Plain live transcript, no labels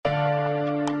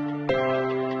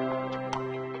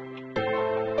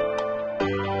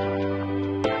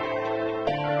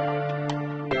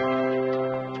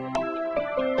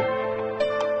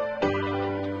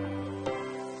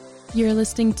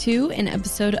listening to an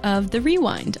episode of The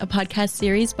Rewind, a podcast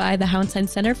series by the Hauenstein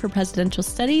Center for Presidential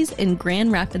Studies in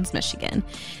Grand Rapids, Michigan.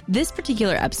 This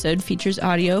particular episode features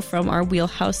audio from our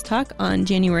Wheelhouse Talk on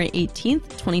January 18th,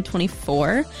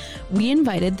 2024. We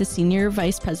invited the Senior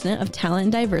Vice President of Talent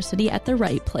and Diversity at the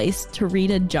Right Place,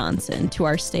 TaRita Johnson, to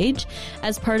our stage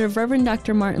as part of Reverend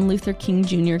Dr. Martin Luther King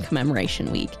Jr.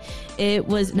 Commemoration Week. It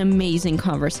was an amazing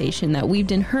conversation that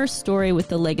weaved in her story with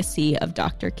the legacy of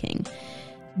Dr. King.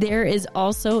 There is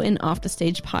also an Off the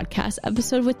Stage podcast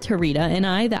episode with TaRita and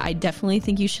I that I definitely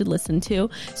think you should listen to,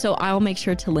 so I'll make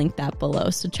sure to link that below,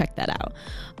 so check that out.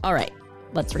 All right,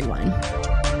 let's rewind.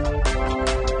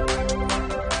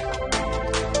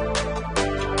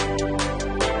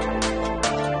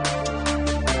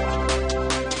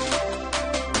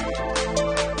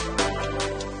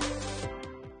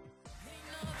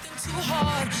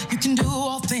 You can do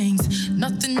all things,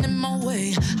 nothing in my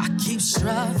way. I keep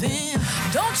striving.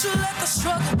 Don't you let the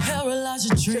struggle paralyze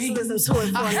your dreams.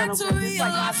 I had to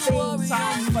realize the worry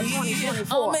on me.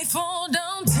 I may fall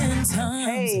down 10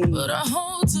 times, but I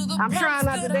hold to the I'm trying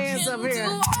not to dance up here.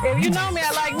 If you know me,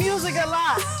 I like music a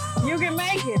lot. You can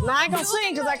make it. Now I ain't gonna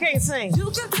sing because I can't sing. You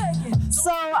can take it.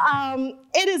 So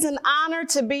it is an honor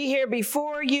to be here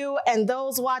before you and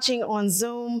those watching on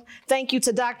Zoom. Thank you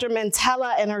to Dr.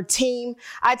 Mantella and her team.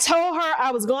 I told her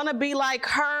I was going to be like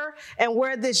her and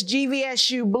wear this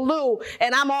GVSU blue,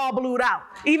 and I'm all blued out.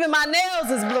 Even my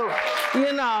nails is blue,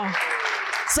 you know.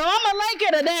 So I'm going to like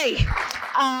it today.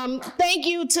 Thank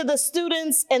you to the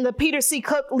students in the Peter C.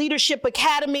 Cook Leadership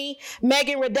Academy,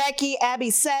 Megan Radecki,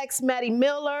 Abby Sachs, Maddie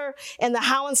Miller, and the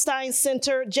Hauenstein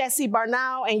Center, Jesse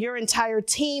Barnow, and your entire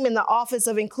team in the Office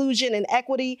of Inclusion and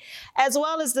Equity, as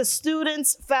well as the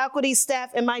students, faculty,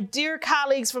 staff, and my dear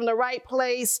colleagues from the Right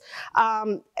Place.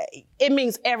 It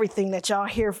means everything that y'all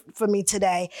hear from me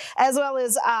today, as well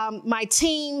as my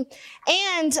team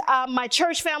and my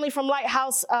church family from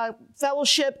Lighthouse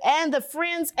Fellowship and the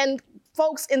friends and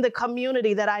folks in the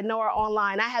community that I know are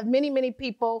online. I have many, many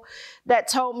people that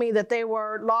told me that they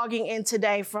were logging in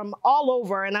today from all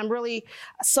over, and I'm really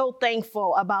so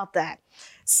thankful about that.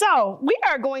 So we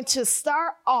are going to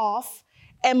start off,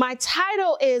 and my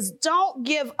title is Don't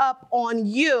Give Up on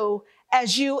You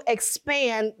as You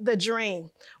Expand the Dream.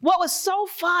 What was so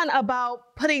fun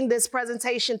about putting this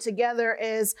presentation together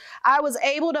is I was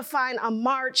able to find a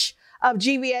march of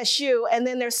GVSU, and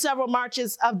then there's several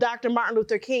marches of Dr. Martin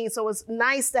Luther King. So it's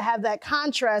nice to have that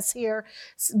contrast here,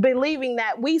 believing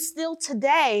that we still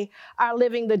today are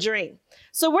living the dream.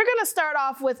 So we're gonna start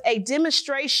off with a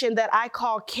demonstration that I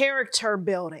call character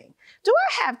building. Do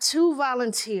I have 2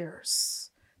 volunteers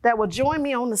that will join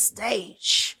me on the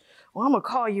stage? Well, I'm gonna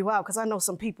call you out because I know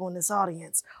some people in this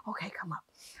audience. Okay, come up.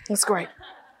 That's great.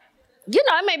 You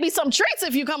know, it may be some treats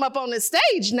if you come up on this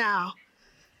stage now.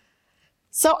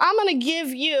 So I'm going to give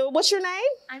you, what's your name?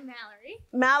 I'm Mallory.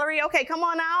 Mallory, okay, come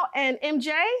on out. And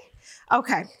MJ?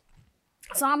 Okay.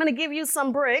 So I'm going to give you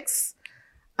some bricks.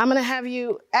 I'm going to have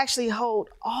you actually hold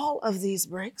all of these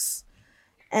bricks.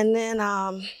 And then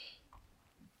I'm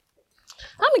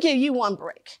going to give you 1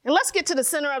 brick. And let's get to the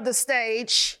center of the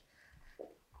stage.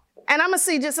 And I'm going to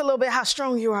see just a little bit how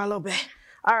strong you are a little bit.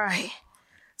 All right.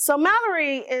 So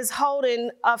Mallory is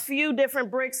holding a few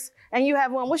different bricks, and you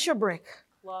have one. What's your brick?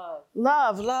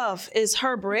 Love is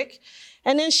her brick.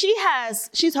 And then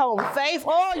she's holding faith.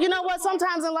 Oh, you know what?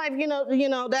 Sometimes in life, you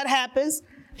know, that happens.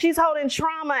 She's holding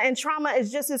trauma, and trauma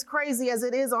is just as crazy as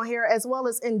it is on here, as well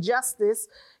as injustice.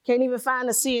 Can't even find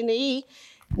the C and the E.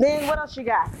 Then what else you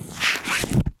got?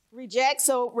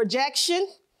 Rejection.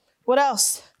 What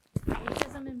else?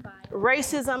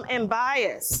 Racism and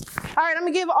bias. All right, I'm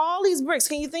gonna give all these bricks.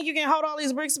 Can you think you can hold all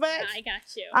these bricks back? Yeah, I got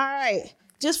you. All right,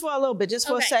 just for a little bit, just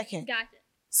for a second. Got it.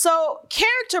 So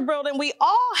character building, we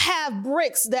all have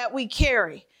bricks that we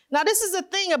carry. Now, this is the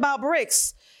thing about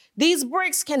bricks. These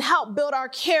bricks can help build our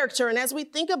character. And as we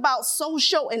think about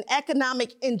social and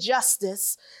economic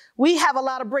injustice, we have a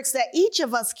lot of bricks that each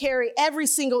of us carry every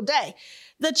single day.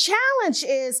 The challenge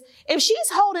is, if she's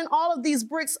holding all of these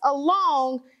bricks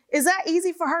alone, is that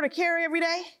easy for her to carry every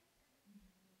day?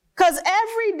 Because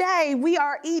every day we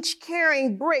are each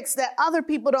carrying bricks that other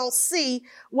people don't see,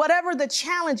 whatever the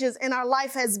challenges in our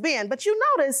life has been. But you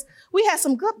notice we have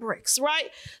some good bricks,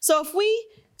 right? So if we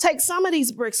take some of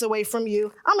these bricks away from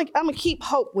you, I'm gonna keep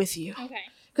hope with you. Okay.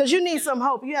 Because you need some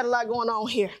hope. You had a lot going on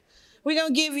here. We're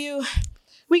gonna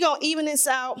even this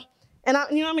out. And I'm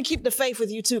gonna keep the faith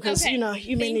with you too, because you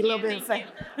may need a little bit of faith,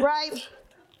 right?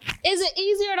 Is it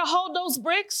easier to hold those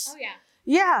bricks? Oh yeah.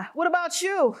 Yeah. What about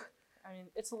you? I I mean,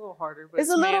 it's a little harder, but it's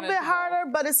a little bit harder,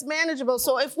 but it's manageable.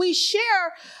 So if we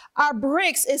share our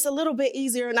bricks, it's a little bit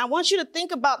easier. And I want you to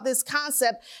think about this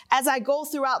concept as I go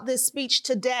throughout this speech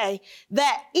today,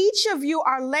 that each of you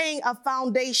are laying a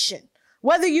foundation.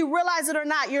 Whether you realize it or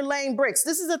not, you're laying bricks.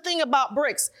 This is the thing about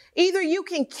bricks. Either you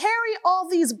can carry all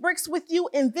these bricks with you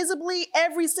invisibly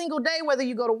every single day, whether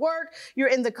you go to work, you're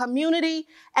in the community,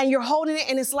 and you're holding it,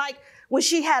 and it's like when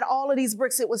she had all of these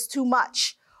bricks, it was too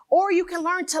much. Or you can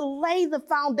learn to lay the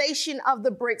foundation of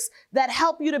the bricks that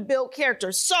help you to build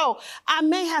character. So I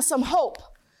may have some hope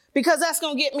because that's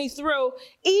going to get me through,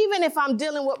 even if I'm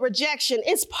dealing with rejection.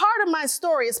 It's part of my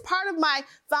story. It's part of my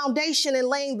foundation in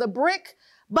laying the brick.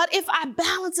 But if I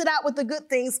balance it out with the good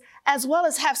things, as well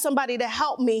as have somebody to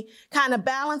help me kind of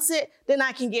balance it, then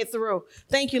I can get through.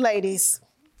 Thank you, ladies.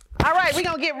 All right, we're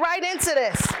going to get right into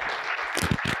this.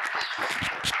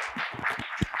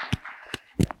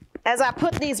 As I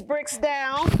put these bricks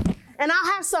down, and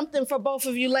I'll have something for both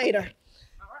of you later.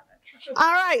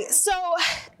 All right, so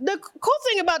the cool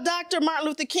thing about Dr. Martin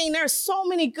Luther King, there are so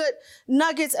many good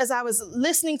nuggets as I was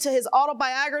listening to his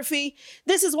autobiography.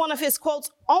 This is one of his quotes: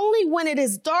 "Only when it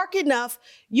is dark enough,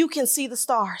 you can see the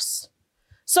stars."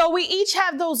 So we each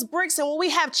have those bricks, and when we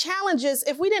have challenges,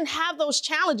 if we didn't have those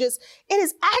challenges, it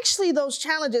is actually those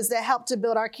challenges that help to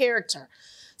build our character.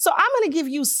 So I'm going to give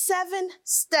you 7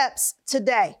 steps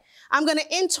today. I'm going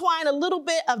to entwine a little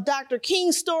bit of Dr.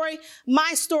 King's story,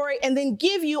 my story, and then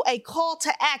give you a call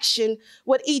to action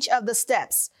with each of the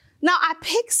steps. Now, I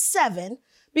picked 7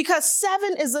 because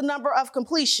 7 is the number of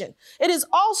completion. It is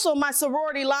also my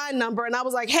sorority line number, and I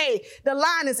was like, hey, the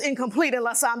line is incomplete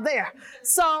unless I'm there.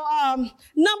 So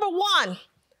number 1,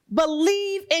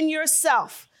 believe in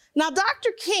yourself. Now,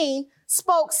 Dr. King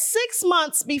spoke 6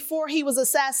 months before he was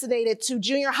assassinated to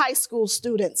junior high school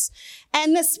students.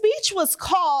 And the speech was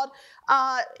called,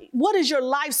 What is Your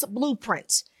Life's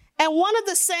Blueprint? And one of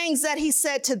the sayings that he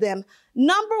said to them,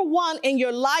 number 1 in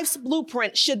your life's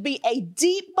blueprint should be a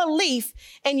deep belief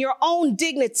in your own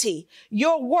dignity,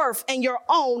 your worth, and your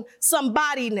own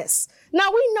somebodiness. Now,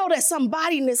 we know that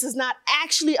somebodiness is not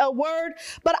actually a word,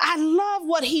 but I love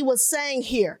what he was saying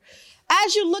here.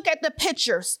 As you look at the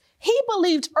pictures, he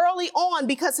believed early on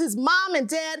because his mom and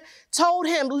dad told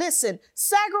him, listen,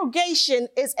 segregation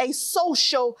is a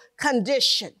social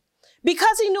condition.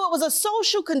 Because he knew it was a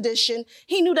social condition,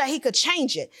 he knew that he could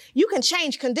change it. You can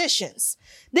change conditions.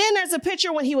 Then there's a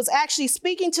picture when he was actually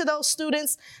speaking to those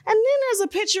students. And then there's a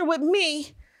picture with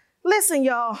me. Listen,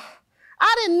 y'all,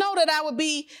 I didn't know that I would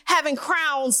be having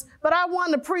crowns, but I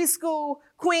won the preschool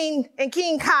queen and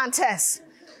king contest.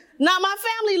 Now, my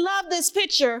family loved this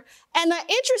picture, and the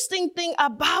interesting thing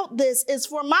about this is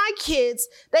for my kids,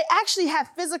 they actually have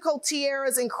physical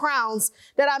tiaras and crowns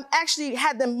that I've actually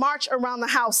had them march around the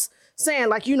house saying,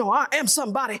 like, you know, I am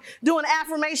somebody, doing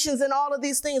affirmations and all of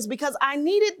these things, because I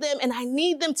needed them and I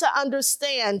need them to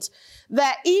understand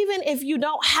that even if you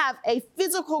don't have a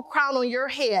physical crown on your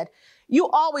head, you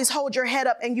always hold your head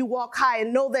up and you walk high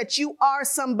and know that you are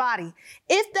somebody.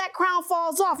 If that crown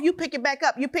falls off, you pick it back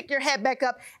up, you pick your head back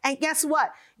up, and guess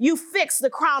what? You fix the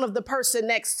crown of the person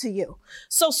next to you.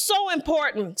 So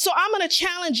important. So I'm going to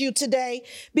challenge you today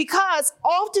because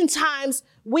oftentimes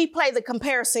we play the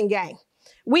comparison game.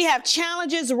 We have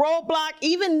challenges, roadblock,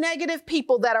 even negative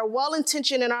people that are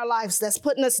well-intentioned in our lives that's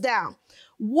putting us down.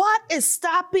 What is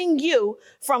stopping you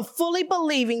from fully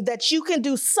believing that you can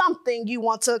do something you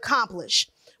want to accomplish?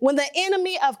 When the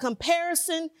enemy of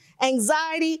comparison,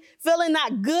 anxiety, feeling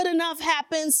not good enough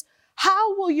happens,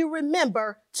 how will you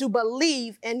remember to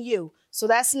believe in you? So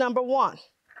that's number 1.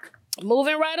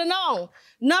 Moving right along.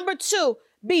 Number 2,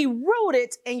 be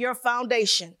rooted in your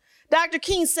foundation. Dr.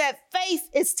 King said faith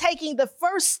is taking the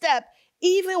first step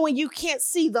even when you can't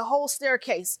see the whole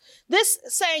staircase. This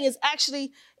saying is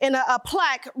actually in a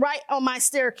plaque right on my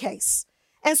staircase.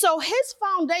 And so his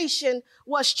foundation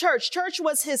was church. Church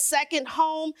was his second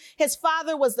home. His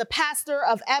father was the pastor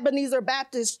of Ebenezer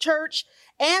Baptist Church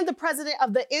and the president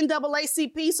of the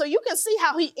NAACP. So you can see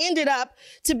how he ended up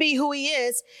to be who he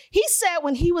is. He said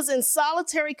when he was in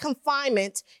solitary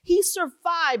confinement, he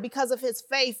survived because of his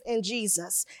faith in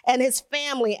Jesus and his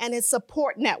family and his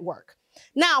support network.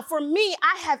 Now, for me,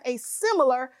 I have a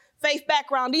similar faith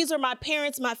background. These are my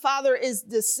parents. My father is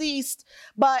deceased,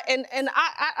 but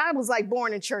I was like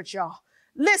born in church, y'all.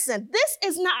 Listen, this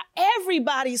is not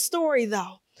everybody's story,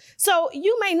 though. So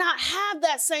you may not have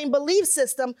that same belief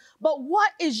system, but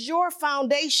what is your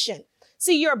foundation?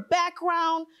 See, your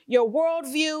background, your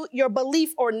worldview, your belief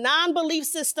or non-belief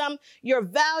system, your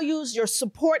values, your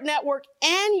support network,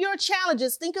 and your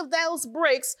challenges, think of those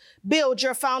bricks, build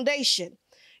your foundation.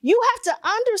 You have to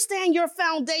understand your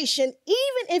foundation,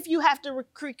 even if you have to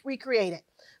recreate it.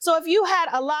 So if you had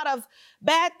a lot of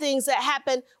bad things that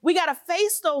happen, we got to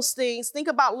face those things. Think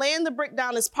about laying the brick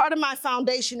down as part of my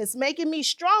foundation. It's making me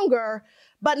stronger,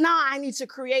 but now I need to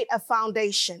create a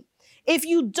foundation. If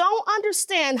you don't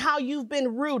understand how you've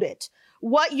been rooted,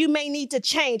 what you may need to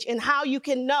change, and how you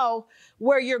can know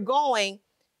where you're going,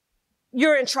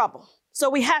 you're in trouble. So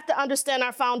we have to understand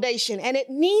our foundation, and it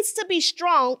needs to be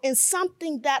strong in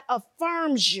something that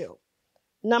affirms you.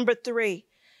 Number 3,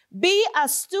 be a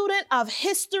student of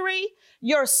history,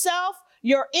 yourself,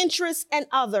 your interests, and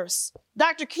others.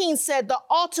 Dr. King said the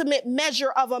ultimate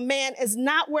measure of a man is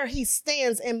not where he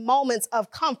stands in moments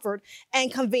of comfort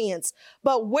and convenience,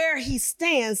 but where he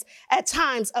stands at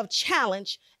times of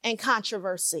challenge and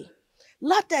controversy.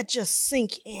 Let that just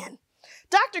sink in.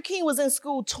 Dr. King was in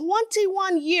school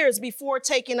 21 years before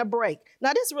taking a break.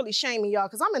 Now, this really shamed me, y'all,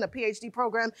 because I'm in a PhD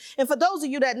program. And for those of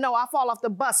you that know, I fall off the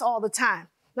bus all the time.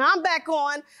 Now, I'm back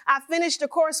on. I finished the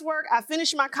coursework. I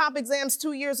finished my comp exams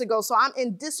 2 years ago. So I'm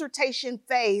in dissertation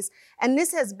phase. And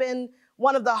this has been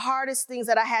one of the hardest things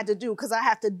that I had to do because I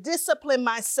have to discipline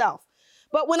myself.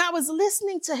 But when I was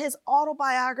listening to his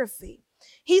autobiography,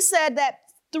 he said that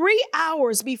 3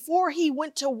 hours before he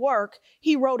went to work,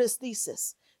 he wrote his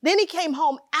thesis. Then he came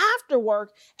home after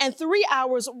work and 3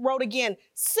 hours wrote again,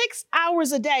 6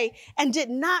 hours a day, and did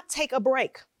not take a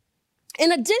break.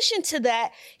 In addition to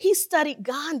that, he studied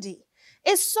Gandhi.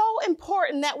 It's so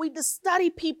important that we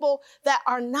study people that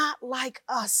are not like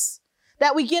us,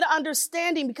 that we get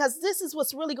understanding, because this is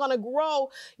what's really going to grow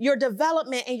your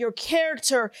development and your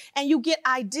character, and you get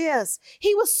ideas.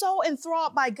 He was so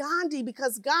enthralled by Gandhi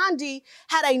because Gandhi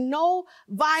had a no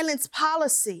violence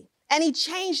policy. And he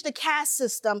changed the caste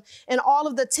system in all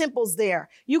of the temples there.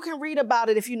 You can read about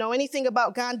it if you know anything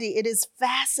about Gandhi. It is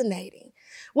fascinating.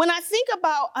 When I think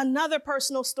about another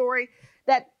personal story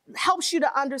that helps you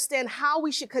to understand how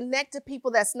we should connect to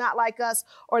people that's not like us,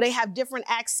 or they have different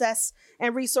access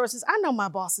and resources. I know my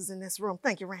boss is in this room.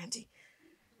 Thank you, Randy.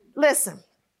 Listen,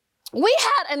 we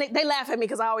had, and they laugh at me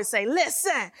because I always say,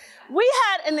 listen, we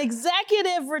had an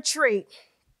executive retreat.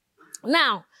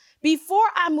 Now, before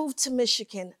I moved to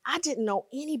Michigan, I didn't know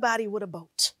anybody with a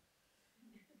boat.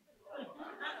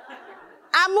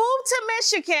 I moved to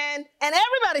Michigan and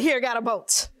everybody here got a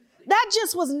boat. That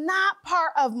just was not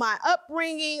part of my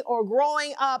upbringing or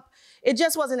growing up. It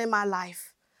just wasn't in my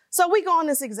life. So we go on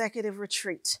this executive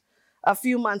retreat a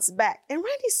few months back. And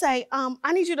Randy say,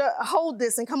 I need you to hold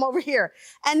this and come over here.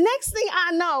 And next thing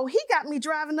I know, he got me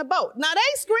driving the boat. Now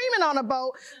they screaming on a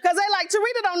boat because they like,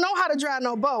 TaRita don't know how to drive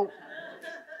no boat.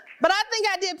 But I think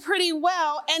I did pretty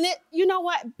well. And you know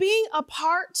what? Being a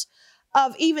part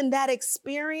of even that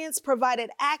experience provided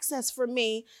access for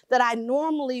me that I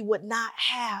normally would not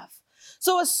have.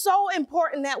 So it's so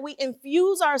important that we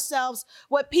infuse ourselves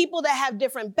with people that have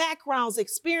different backgrounds,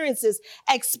 experiences,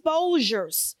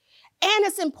 exposures. And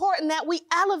it's important that we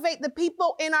elevate the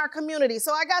people in our community.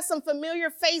 So I got some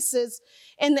familiar faces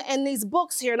in these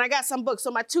books here, and I got some books. So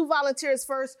my 2 volunteers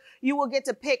first, you will get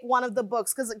to pick one of the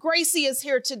books, because Gracie is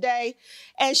here today,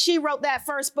 and she wrote that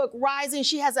first book, Rising.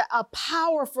 She has a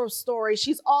powerful story.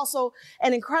 She's also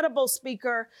an incredible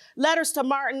speaker. Letters to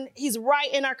Martin, he's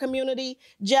right in our community.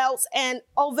 Jeltz and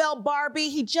Ovell Barbie,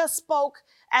 he just spoke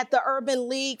at the Urban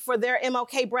League for their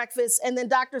MLK breakfast, and then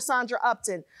Dr. Sandra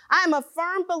Upton. I am a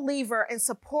firm believer in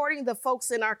supporting the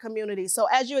folks in our community. So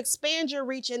as you expand your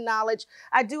reach and knowledge,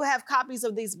 I do have copies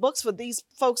of these books for these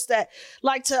folks that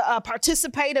like to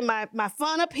participate in my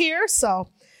fun up here. So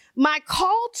my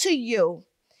call to you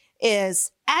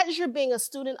is, as you're being a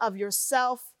student of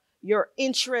yourself, your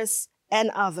interests, and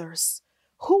others,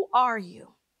 who are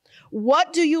you?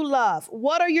 What do you love?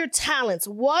 What are your talents?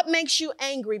 What makes you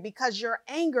angry? Because your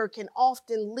anger can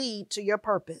often lead to your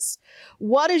purpose.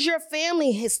 What is your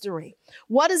family history?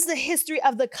 What is the history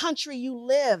of the country you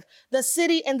live, the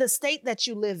city and the state that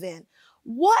you live in?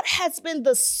 What has been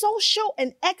the social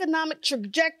and economic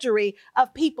trajectory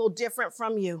of people different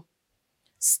from you?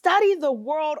 Study the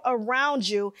world around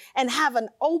you and have an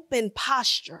open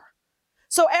posture.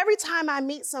 So every time I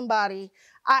meet somebody,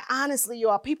 I honestly,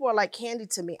 y'all, people are like candy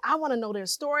to me. I want to know their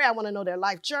story. I want to know their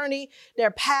life journey, their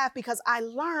path, because I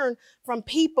learn from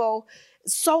people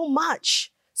so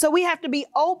much. So we have to be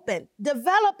open,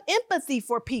 develop empathy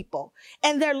for people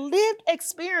and their lived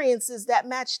experiences that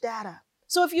match data.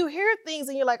 So if you hear things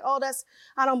and you're like, oh,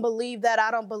 I don't believe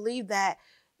that,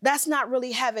 that's not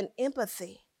really having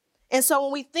empathy. And so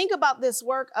when we think about this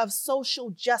work of social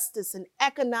justice and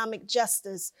economic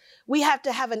justice, we have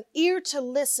to have an ear to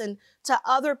listen to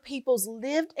other people's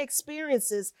lived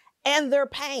experiences and their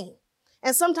pain.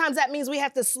 And sometimes that means we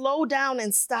have to slow down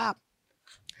and stop.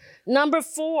 Number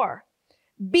 4,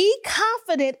 be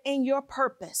confident in your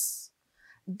purpose.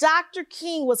 Dr.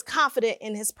 King was confident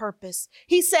in his purpose.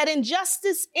 He said,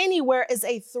 injustice anywhere is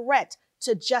a threat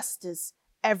to justice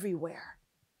everywhere.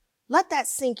 Let that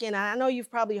sink in. I know you've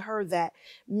probably heard that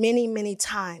many, many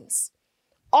times.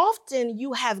 Often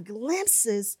you have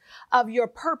glimpses of your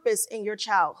purpose in your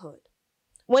childhood.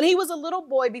 When he was a little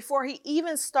boy, before he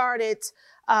even started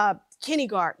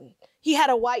kindergarten, he had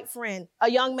a white friend, a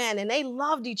young man, and they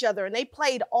loved each other and they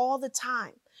played all the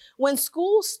time. When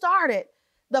school started,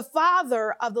 the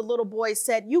father of the little boy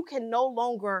said, you can no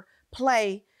longer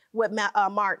play with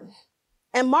Martin.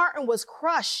 And Martin was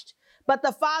crushed, but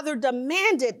the father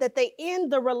demanded that they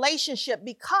end the relationship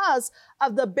because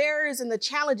of the barriers and the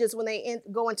challenges when they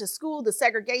go into school, the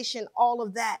segregation, all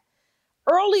of that.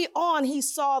 Early on, he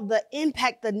saw the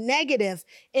impact, the negative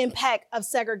impact of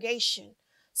segregation.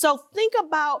 So think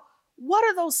about, what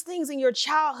are those things in your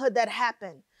childhood that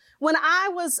happened? When I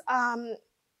was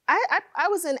I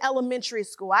was in elementary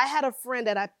school, I had a friend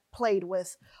that I played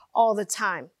with all the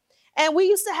time. And we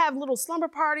used to have little slumber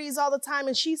parties all the time.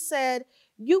 And she said,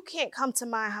 you can't come to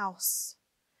my house.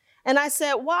 And I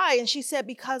said, why? And she said,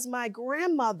 because my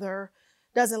grandmother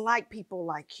doesn't like people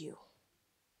like you.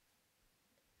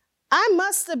 I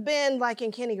must have been like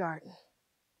in kindergarten.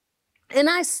 And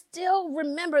I still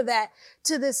remember that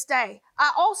to this day.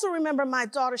 I also remember my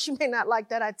daughter. She may not like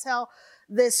that I tell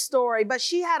this story, but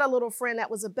she had a little friend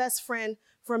that was a best friend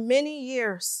for many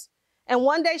years. And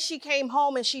one day she came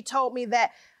home and she told me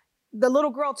that the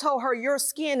little girl told her, your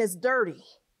skin is dirty.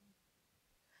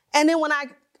 And then when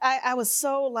I was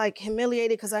so like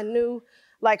humiliated because I knew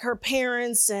like her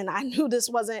parents and I knew this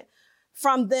wasn't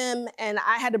from them. And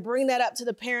I had to bring that up to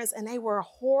the parents and they were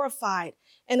horrified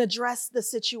and addressed the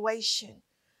situation.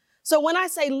 So when I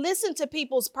say listen to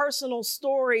people's personal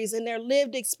stories and their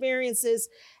lived experiences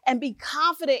and be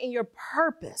confident in your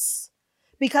purpose,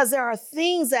 because there are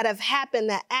things that have happened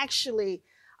that actually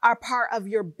are part of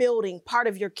your building, part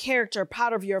of your character,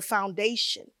 part of your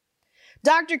foundation.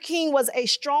 Dr. King was a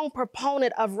strong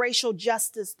proponent of racial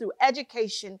justice through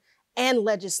education and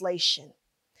legislation.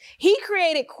 He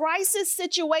created crisis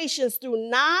situations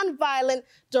through nonviolent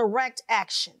direct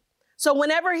action. So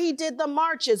whenever he did the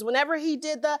marches, whenever he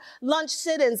did the lunch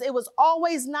sit-ins, it was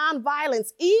always nonviolence.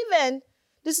 Even,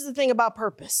 this is the thing about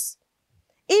purpose,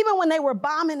 even when they were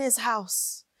bombing his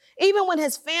house, even when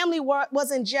his family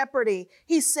was in jeopardy,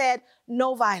 he said,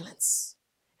 no violence.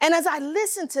 And as I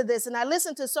listened to this and I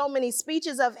listened to so many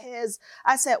speeches of his,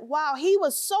 I said, wow, he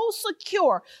was so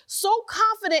secure, so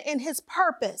confident in his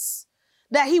purpose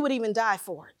that he would even die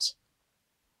for it.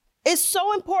 It's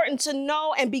so important to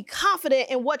know and be confident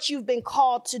in what you've been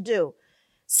called to do.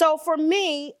 So for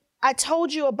me, I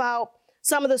told you about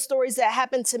some of the stories that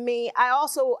happened to me. I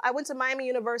went to Miami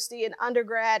University in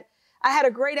undergrad. I had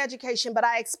a great education, but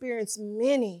I experienced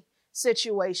many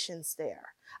situations there.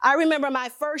 I remember my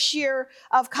first year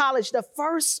of college, the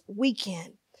first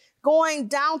weekend, going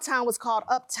downtown was called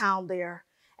Uptown there.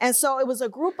 And so it was a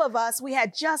group of us. We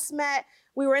had just met.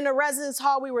 We were in the residence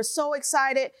hall. We were so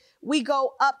excited. We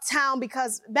go uptown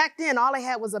because back then all they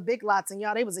had was a Big Lots, and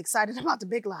y'all, they was excited about the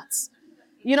Big Lots.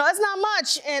 You know, it's not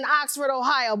much in Oxford,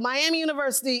 Ohio. Miami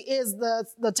University is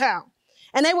the town.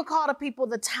 And they would call the people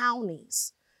the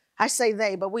townies. I say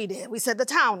they, but we did. We said the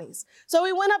townies. So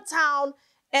we went uptown,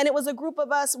 and it was a group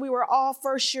of us. We were all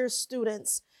first-year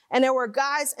students. And there were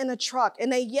guys in a truck,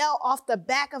 and they yelled off the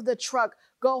back of the truck,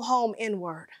 go home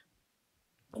N-word.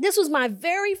 This was my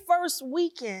very first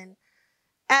weekend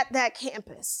at that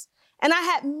campus. And I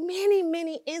had many,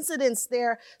 many incidents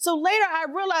there. So later I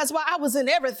realized, well, I was in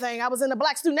everything. I was in the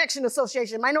Black Student Action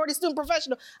Association, Minority Student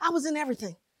Professional. I was in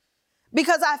everything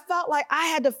because I felt like I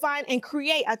had to find and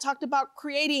create. I talked about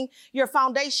creating your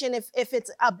foundation if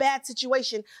it's a bad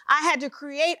situation. I had to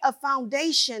create a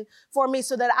foundation for me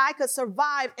so that I could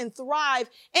survive and thrive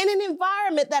in an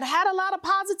environment that had a lot of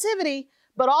positivity,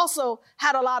 but also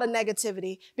had a lot of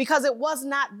negativity because it was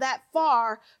not that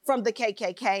far from the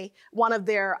KKK, one of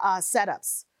their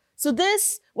setups. So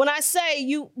this, when I say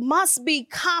you must be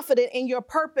confident in your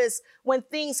purpose when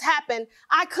things happen,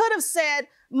 I could have said,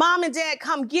 Mom and Dad,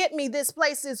 come get me. This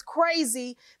place is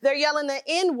crazy. They're yelling the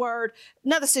N-word.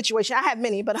 Another situation, I have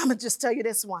many, but I'm gonna just tell you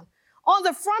this one. On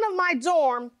the front of my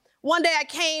dorm, one day I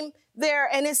came there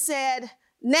and it said,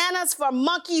 Nanas for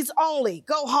monkeys only,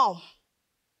 go home.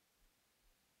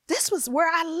 This was where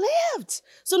I lived.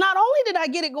 So not only did I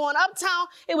get it going uptown,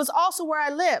 it was also where I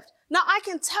lived. Now I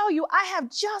can tell you, I have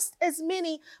just as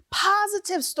many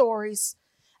positive stories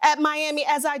at Miami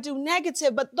as I do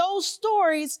negative, but those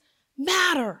stories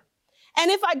matter. And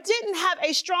if I didn't have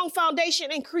a strong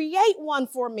foundation and create one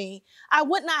for me, I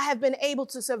would not have been able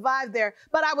to survive there.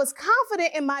 But I was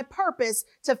confident in my purpose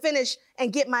to finish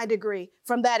and get my degree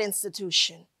from that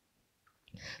institution.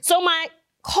 So my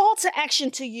call to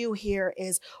action to you here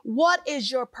is, what is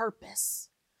your purpose?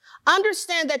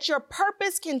 Understand that your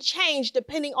purpose can change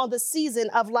depending on the season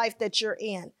of life that you're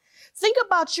in. Think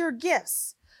about your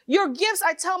gifts. Your gifts,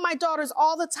 I tell my daughters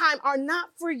all the time, are not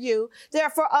for you. They're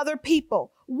for other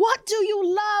people. What do you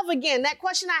love? Again, that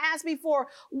question I asked before.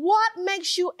 What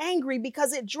makes you angry?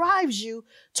 Because it drives you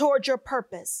toward your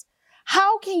purpose.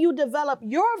 How can you develop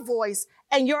your voice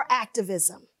and your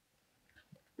activism?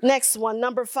 Next one,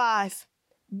 number 5.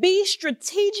 Be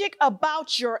strategic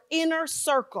about your inner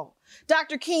circle.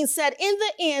 Dr. King said, in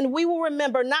the end, we will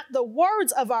remember not the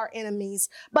words of our enemies,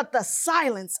 but the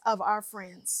silence of our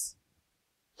friends.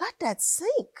 Let that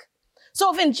sink.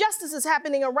 So if injustice is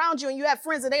happening around you and you have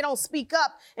friends and they don't speak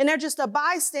up and they're just a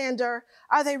bystander,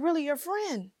 are they really your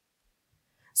friend?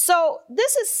 So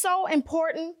this is so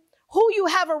important. Who you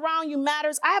have around you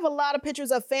matters. I have a lot of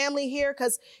pictures of family here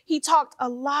because he talked a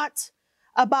lot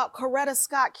about Coretta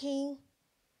Scott King.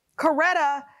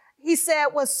 Coretta, he said,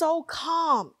 was so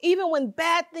calm. Even when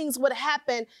bad things would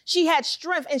happen, she had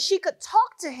strength and she could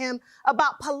talk to him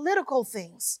about political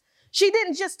things. She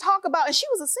didn't just talk about, and she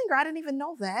was a singer. I didn't even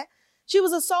know that. She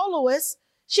was a soloist.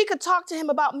 She could talk to him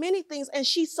about many things, and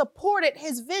she supported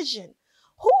his vision.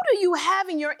 Who do you have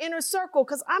in your inner circle?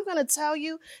 Because I'm going to tell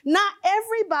you, not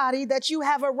everybody that you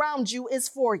have around you is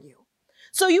for you.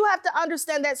 So you have to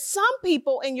understand that some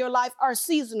people in your life are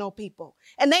seasonal people,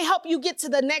 and they help you get to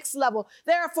the next level.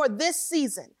 They're for this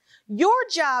season. Your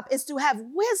job is to have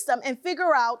wisdom and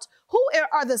figure out who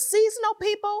are the seasonal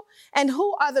people and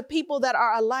who are the people that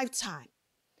are a lifetime.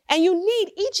 And you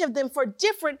need each of them for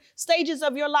different stages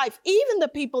of your life, even the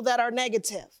people that are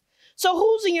negative. So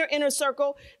who's in your inner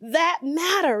circle? That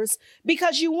matters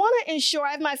because you want to ensure,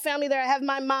 I have my family there, I have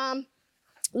my mom.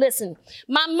 Listen,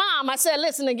 my mom, I said,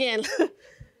 listen again.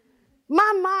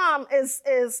 My mom is,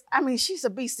 she's a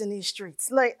beast in these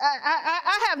streets. Like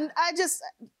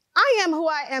I am who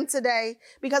I am today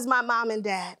because my mom and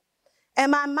dad.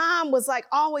 And my mom was like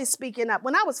always speaking up.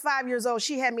 When I was 5 years old,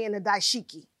 she had me in a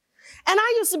dashiki. And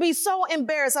I used to be so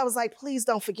embarrassed. I was like, please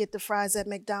don't forget the fries at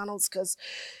McDonald's because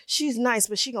she's nice,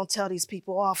 but she gonna tell these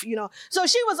people off, you know. So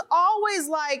she was always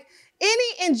like,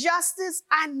 any injustice,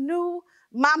 I knew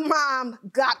my mom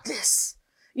got this.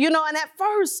 You know, and at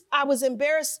first I was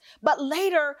embarrassed, but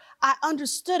later I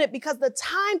understood it because the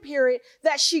time period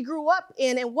that she grew up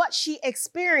in and what she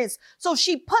experienced. So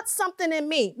she put something in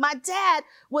me. My dad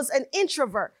was an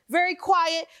introvert, very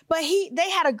quiet, but they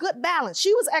had a good balance.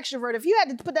 She was extrovert. If you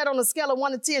had to put that on a scale of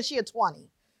 1 to 10, she a 20,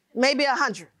 maybe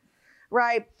 100,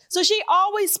 right? So she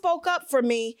always spoke up for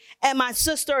me and my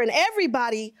sister and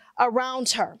everybody around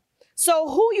her. So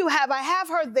who you have, I have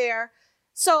her there.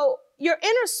 So your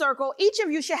inner circle, each of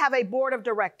you should have a board of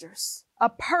directors, a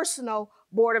personal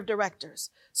board of directors.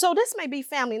 So this may be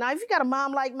family. Now, if you got a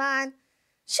mom like mine,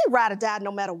 she'd ride or die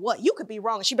no matter what. You could be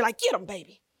wrong and she'd be like, get them,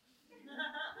 baby.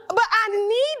 But I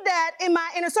need that in my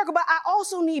inner circle, but I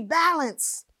also need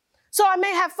balance. So I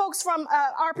may have folks from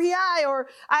RPI or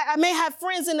I may have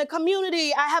friends in the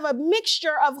community. I have a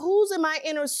mixture of who's in my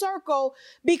inner circle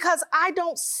because I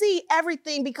don't see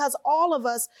everything because all of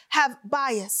us have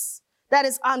bias that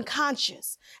is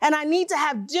unconscious. And I need to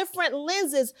have different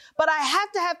lenses, but I have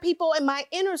to have people in my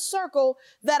inner circle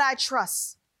that I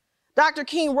trust. Dr.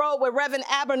 King rode with Reverend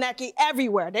Abernathy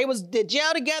everywhere. They did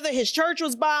jail together. His church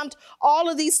was bombed. All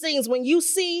of these things. When you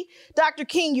see Dr.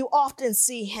 King, you often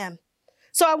see him.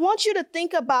 So I want you to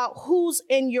think about who's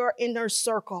in your inner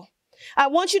circle. I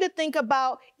want you to think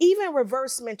about even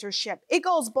reverse mentorship. It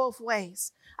goes both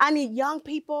ways. I need young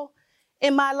people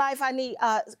in my life. I need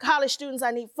college students. I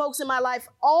need folks in my life,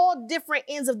 all different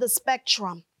ends of the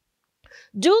spectrum.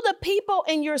 Do the people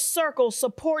in your circle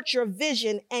support your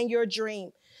vision and your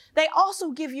dream? They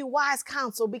also give you wise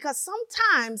counsel because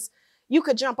sometimes you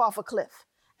could jump off a cliff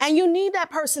and you need that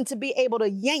person to be able to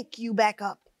yank you back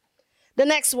up. The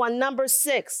next one, number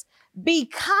 6, be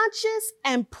conscious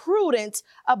and prudent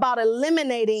about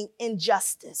eliminating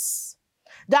injustice.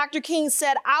 Dr. King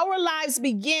said, our lives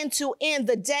begin to end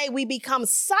the day we become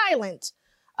silent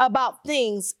about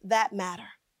things that matter.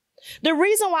 The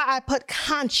reason why I put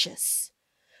conscious,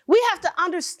 we have to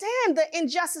understand the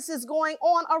injustices going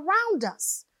on around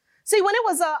us. See, when it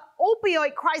was an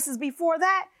opioid crisis before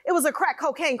that, it was a crack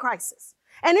cocaine crisis.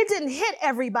 And it didn't hit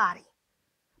everybody.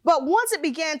 But once it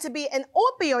began to be an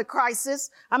opioid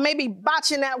crisis, I may be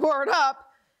botching that word up,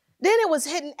 then it was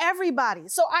hitting everybody.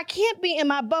 So I can't be in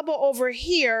my bubble over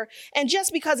here, and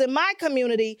just because in my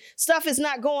community stuff is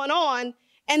not going on,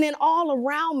 and then all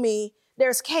around me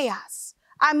there's chaos.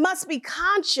 I must be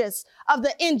conscious of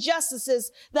the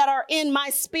injustices that are in my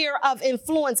sphere of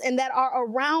influence and that are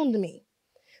around me.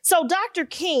 So Dr.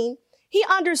 King, he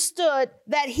understood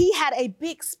that he had a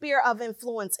big sphere of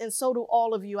influence, and so do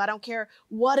all of you. I don't care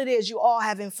what it is, you all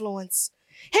have influence.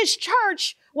 His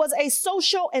church was a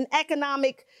social and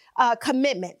economic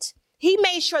commitment. He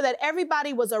made sure that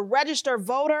everybody was a registered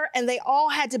voter and they all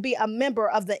had to be a member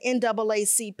of the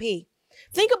NAACP.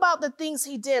 Think about the things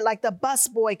he did, like the bus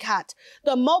boycott,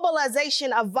 the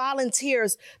mobilization of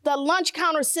volunteers, the lunch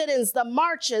counter sit-ins, the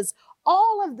marches,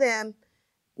 all of them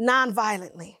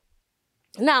nonviolently.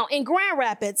 Now, in Grand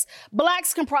Rapids,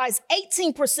 Blacks comprise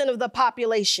 18% of the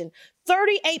population.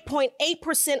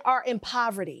 38.8% are in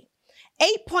poverty.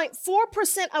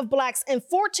 8.4% of Blacks and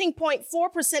 14.4%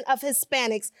 of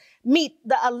Hispanics meet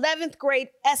the 11th grade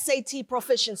SAT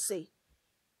proficiency.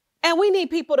 And we need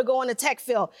people to go in the tech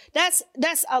field. That's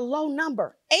a low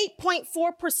number.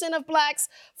 8.4% of Blacks,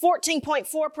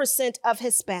 14.4% of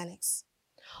Hispanics.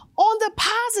 On the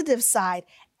positive side,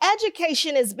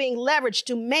 education is being leveraged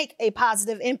to make a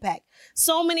positive impact.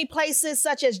 So many places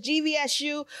such as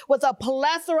GVSU, with a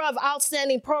plethora of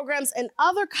outstanding programs, and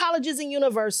other colleges and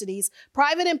universities,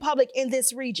 private and public, in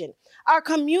this region. Our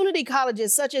community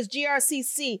colleges such as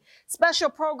GRCC, special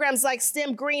programs like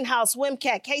STEM Greenhouse,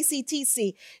 WMCAT,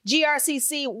 KCTC,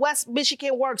 GRCC, West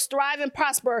Michigan Works, Thrive and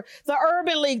Prosper, the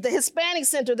Urban League, the Hispanic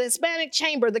Center, the Hispanic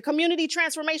Chamber, the Community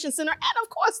Transformation Center, and of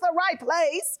course, the Right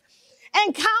Place.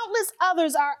 And countless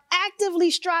others are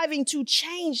actively striving to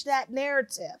change that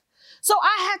narrative. So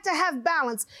I had to have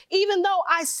balance. Even though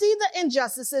I see the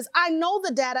injustices, I know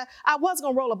the data. I was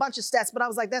going to roll a bunch of stats, but I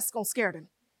was like, that's going to scare them.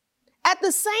 At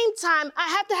the same time, I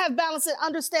have to have balance and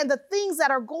understand the things that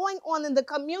are going on in the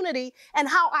community and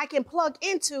how I can plug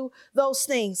into those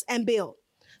things and build.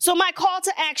 So my call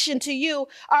to action to you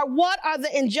are, what are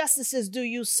the injustices do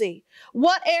you see?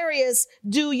 What areas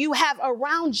do you have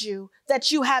around you that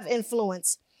you have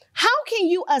influence? How can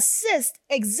you assist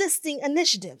existing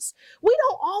initiatives? We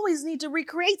don't always need to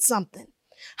recreate something.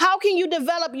 How can you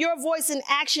develop your voice in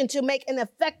action to make an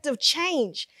effective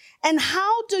change? And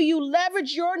how do you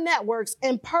leverage your networks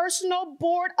and personal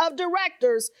board of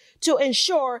directors to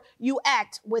ensure you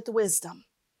act with wisdom?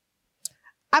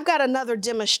 I've got another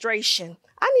demonstration.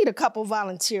 I need a couple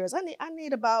volunteers. I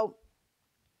need about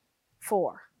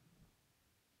 4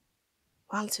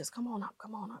 volunteers. Come on up.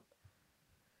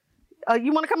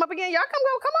 You want to come up again? Y'all come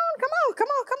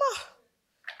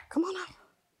on up.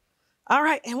 All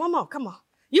right, and one more, come on.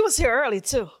 You was here early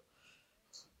too.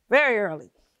 Very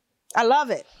early. I love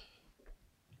it.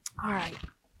 All right.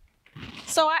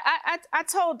 So I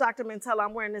told Dr. Mentella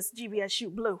I'm wearing this GVSU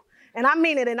blue. And I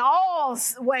mean it in all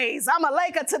ways. I'm a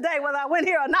Laker today, whether I win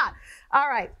here or not. All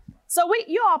right. So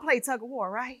you all play tug of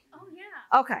war, right? Oh,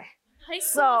 yeah. Okay. High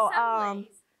school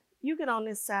assemblies. You get on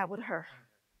this side with her.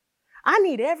 I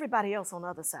need everybody else on the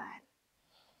other side.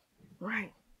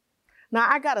 Right. Now,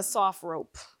 I got a soft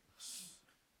rope.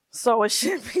 So it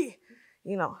should be,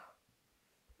 All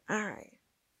right.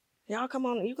 Y'all come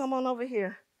on. You come on over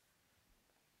here.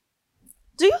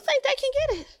 Do you think they can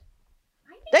get it?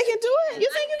 They can do it? You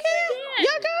think you can?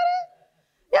 Y'all got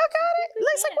it?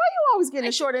 Listen, why you always getting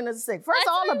the short end of the stick? First,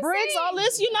 all the bricks, all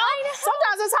this,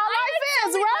 Sometimes that's how life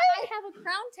is, right? I have a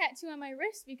crown tattoo on my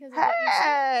wrist because of what you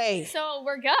said. So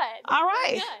we're good. All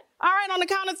right. All right, on the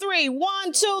count of 3.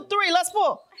 1, 2, 3. Let's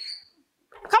pull.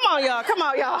 Come on, y'all.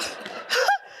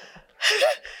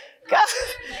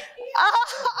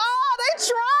 Oh, they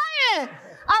trying.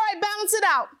 All right, balance it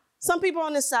out. Some people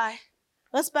on this side.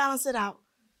 Let's balance it out.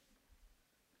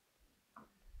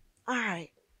 All right.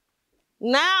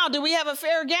 Now, do we have a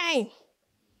fair game?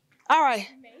 All right.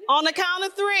 On the count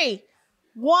of 3.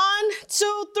 1,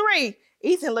 2, 3.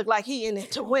 Ethan looked like he in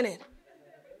it to win it.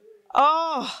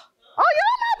 Oh, you're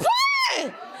not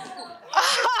playing.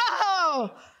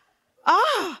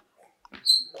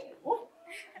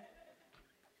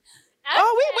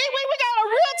 We got a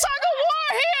real tug of war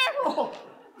here.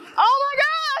 Oh my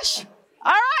gosh.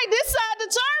 All right, this side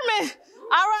determined.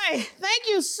 All right, thank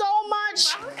you so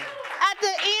much. At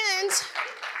the end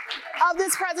of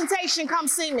this presentation, come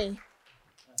see me.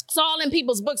 It's all in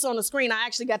people's books on the screen. I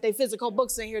actually got their physical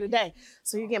books in here today.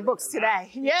 So you get books today.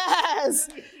 Yes.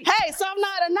 Hey, so I'm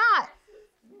not a knot.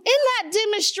 In that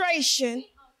demonstration,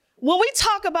 when we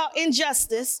talk about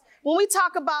injustice, when we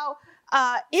talk about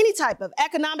any type of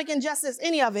economic injustice,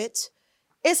 any of it,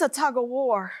 it's a tug of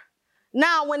war.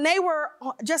 Now, when they were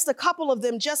just a couple of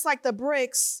them, just like the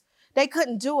bricks, they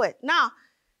couldn't do it. Now,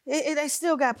 They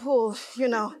still got pulled,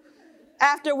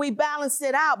 after we balanced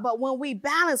it out. But when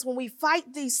we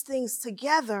fight these things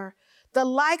together, the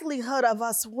likelihood of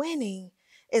us winning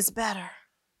is better.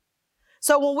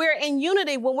 So when we're in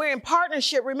unity, when we're in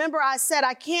partnership, remember I said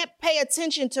I can't pay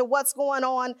attention to what's going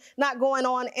on, not going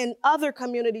on in other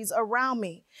communities around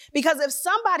me. Because if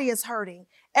somebody is hurting,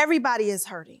 everybody is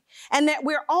hurting. And that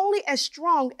we're only as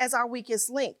strong as our weakest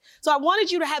link. So I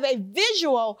wanted you to have a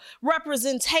visual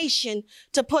representation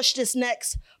to push this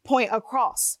next point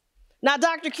across. Now,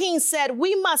 Dr. King said,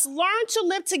 we must learn to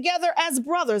live together as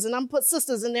brothers. And I'm put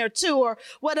sisters in there too, or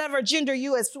whatever gender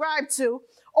you ascribe to,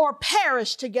 or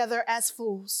perish together as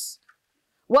fools.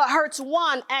 What hurts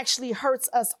one actually hurts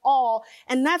us all.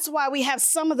 And that's why we have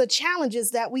some of the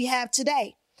challenges that we have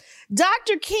today.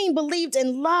 Dr. King believed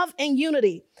in love and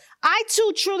unity. I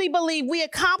too truly believe we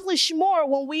accomplish more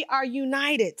when we are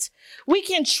united. We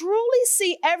can truly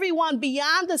see everyone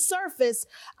beyond the surface.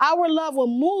 Our love will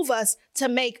move us to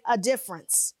make a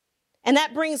difference. And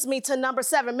that brings me to number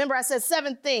 7. Remember, I said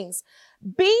 7 things.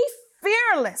 Be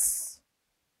fearless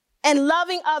in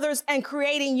loving others and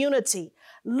creating unity.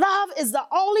 Love is the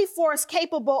only force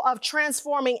capable of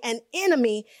transforming an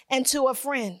enemy into a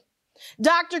friend.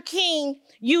 Dr. King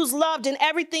used love in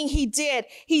everything he did.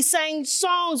 He sang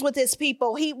songs with his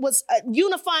people. He was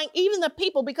unifying even the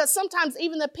people, because sometimes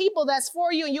even the people that's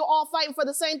for you and you're all fighting for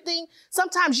the same thing,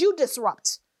 sometimes you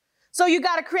disrupt. So you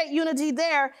got to create unity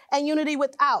there and unity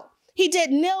without. He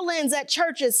did kneel-ins at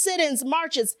churches, sit-ins,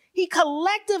 marches. He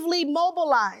collectively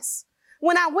mobilized.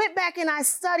 When I went back and I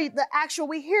studied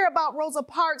we hear about Rosa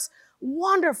Parks,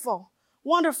 wonderful,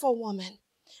 wonderful woman.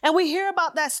 And we hear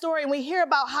about that story and we hear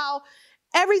about how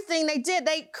everything they did,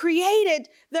 they created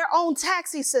their own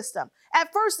taxi system.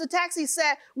 At first, the taxi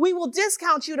said, we will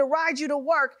discount you to ride you to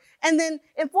work. And then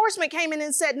enforcement came in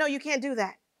and said, no, you can't do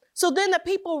that. So then the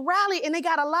people rallied and they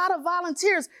got a lot of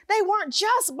volunteers. They weren't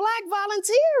just Black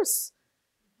volunteers.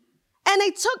 And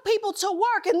they took people to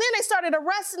work and then they started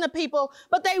arresting the people,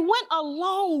 but they went a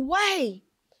long way.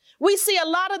 We see a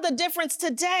lot of the difference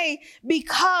today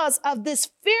because of this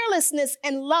fearlessness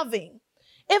and loving.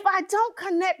 If I don't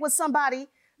connect with somebody,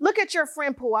 look at your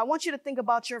friend pool. I want you to think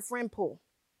about your friend pool.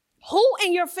 Who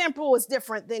in your friend pool is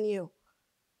different than you?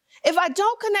 If I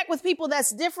don't connect with people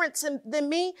that's different than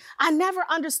me, I never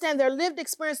understand their lived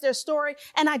experience, their story,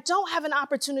 and I don't have an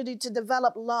opportunity to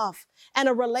develop love and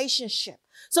a relationship.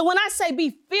 So when I say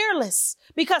be fearless,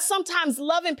 because sometimes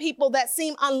loving people that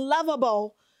seem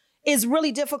unlovable is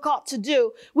really difficult to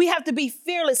do, we have to be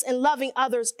fearless in loving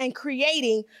others and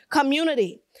creating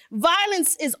community.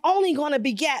 Violence is only going to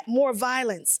beget more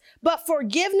violence, but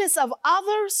forgiveness of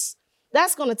others,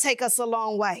 that's going to take us a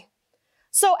long way.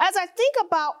 So as I think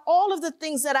about all of the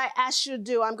things that I asked you to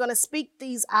do, I'm going to speak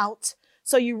these out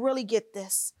so you really get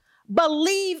this.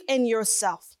 Believe in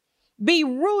yourself. Be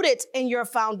rooted in your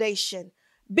foundation.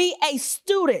 Be a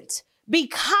student. Be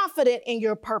confident in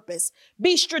your purpose.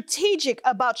 Be strategic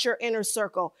about your inner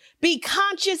circle. Be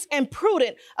conscious and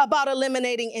prudent about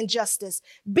eliminating injustice.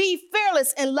 Be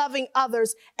fearless in loving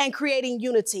others and creating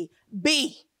unity.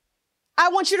 I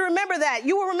want you to remember that.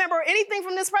 You will remember anything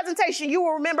from this presentation. You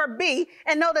will remember B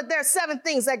and know that there are 7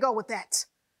 things that go with that.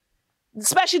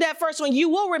 Especially that first one. You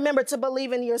will remember to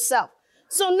believe in yourself.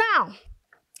 So now,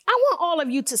 I want all of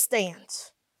you to stand.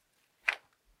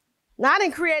 Now, I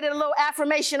done created a little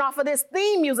affirmation off of this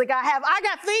theme music I have. I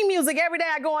got theme music every day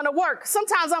I go into work.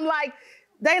 Sometimes I'm like,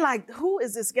 who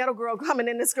is this ghetto girl coming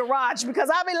in this garage? Because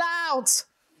I be loud.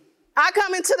 I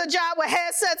come into the job with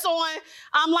headsets on.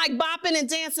 I'm like bopping and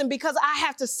dancing because I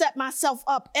have to set myself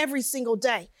up every single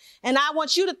day. And I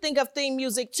want you to think of theme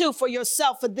music too for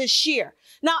yourself for this year.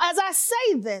 Now, as I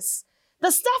say this,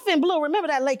 the stuff in blue, remember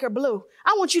that Laker blue?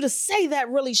 I want you to say that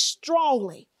really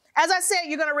strongly. As I said,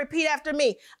 you're going to repeat after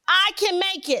me. I can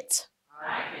make it.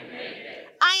 I can make it.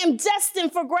 I am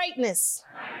destined for greatness.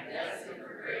 I am destined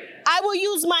for greatness. I will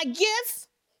use my gifts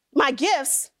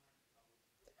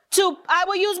to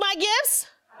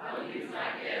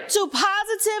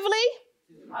positively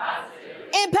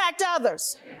impact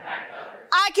others.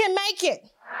 I can make it.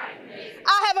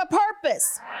 I have a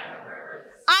purpose.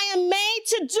 I am made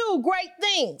to do great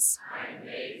things.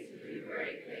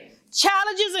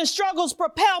 Challenges and struggles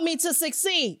propel me to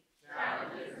succeed.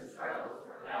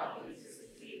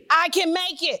 I can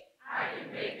make it.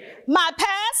 My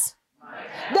past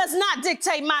does not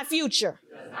dictate my future.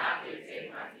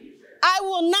 I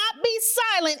will not be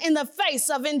silent in the face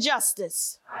of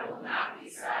injustice.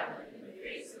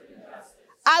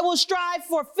 I will strive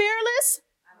for fearless,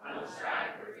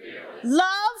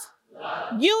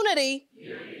 love, unity,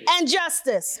 and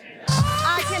justice.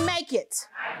 I can make it.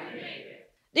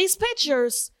 these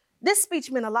pictures, this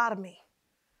speech meant a lot to me.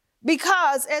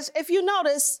 Because if you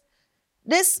notice,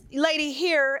 this lady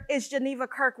here is Geneva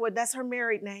Kirkwood. That's her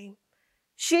married name.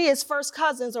 She is first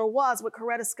cousins, or was, with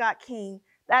Coretta Scott King.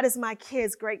 That is my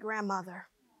kids' great-grandmother.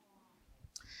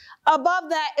 Above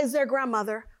that is their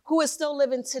grandmother, who is still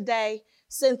living today,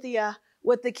 Cynthia,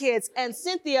 with the kids. And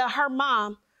Cynthia, her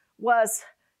mom, was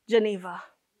Geneva.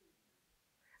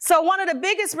 So one of the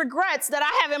biggest regrets that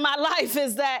I have in my life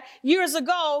is that years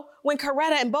ago, when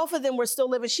Coretta and both of them were still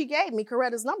living, she gave me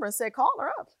Coretta's number and said, call her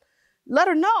up. Let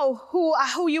her know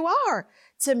who you are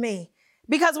to me.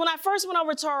 Because when I first went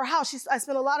over to her house, I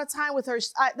spent a lot of time with her.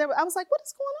 I was like, what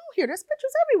is going on here? There's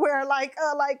pictures everywhere, like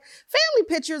family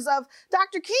pictures of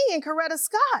Dr. King and Coretta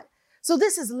Scott. So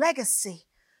this is legacy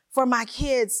for my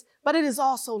kids, but it is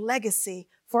also legacy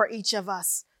for each of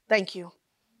us. Thank you.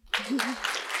 You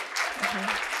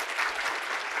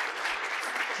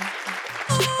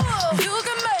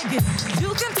can make it,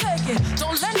 you can take it.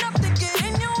 Don't let nothing get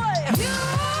in your way.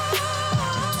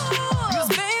 You're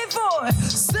made for it,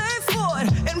 save for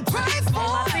it, and pray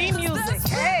for it. Theme music,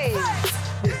 hey.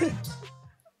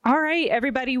 All right,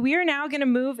 everybody, we are now going to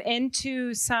move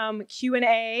into some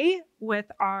Q&A with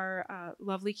our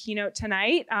lovely keynote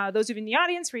tonight. Those of you in the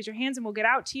audience, raise your hands and we'll get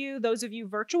out to you. Those of you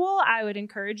virtual, I would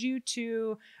encourage you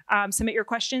to submit your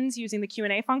questions using the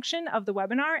Q&A function of the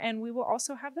webinar, and we will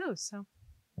also have those. So,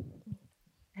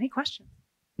 any questions?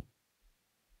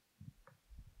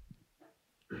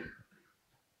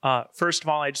 First of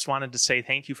all, I just wanted to say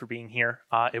thank you for being here.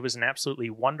 It was an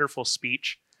absolutely wonderful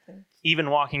speech.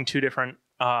 Even walking two different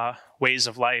ways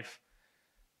of life,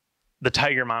 the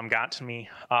Tiger Mom got to me.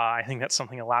 I think that's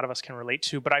something a lot of us can relate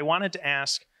to. But I wanted to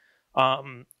ask,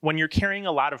 when you're carrying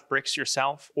a lot of bricks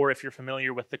yourself, or if you're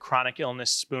familiar with the chronic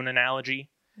illness spoon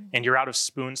analogy, and you're out of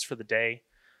spoons for the day,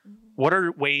 what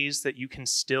are ways that you can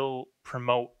still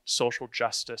promote social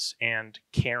justice and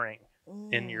caring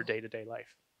in your day-to-day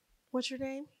life? What's your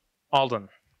name? Alden.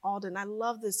 Alden, I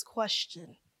love this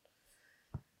question.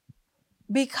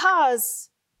 Because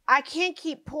I can't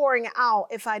keep pouring out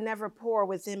if I never pour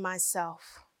within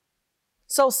myself.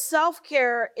 So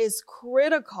self-care is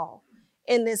critical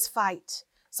in this fight.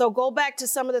 So go back to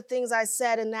some of the things I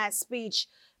said in that speech,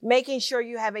 making sure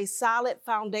you have a solid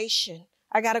foundation.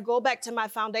 I got to go back to my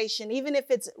foundation, even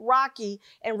if it's rocky,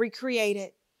 and recreate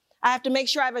it. I have to make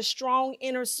sure I have a strong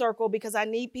inner circle because I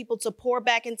need people to pour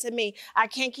back into me. I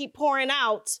can't keep pouring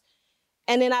out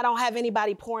and then I don't have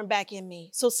anybody pouring back in me.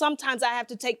 So sometimes I have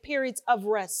to take periods of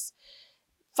rest.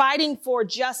 Fighting for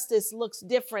justice looks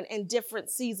different in different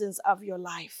seasons of your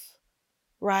life,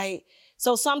 right?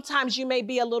 So sometimes you may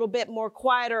be a little bit more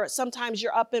quieter. Sometimes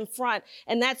you're up in front,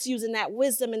 and that's using that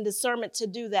wisdom and discernment to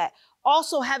do that.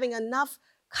 Also having enough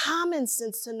common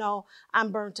sense to know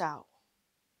I'm burnt out.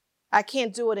 I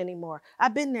can't do it anymore.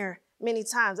 I've been there many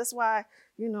times. That's why,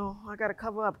 I got to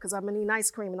cover up because I'm going to eat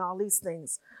ice cream and all these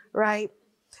things, right?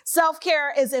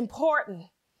 Self-care is important.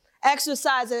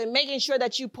 Exercising and making sure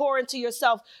that you pour into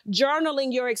yourself,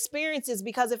 journaling your experiences,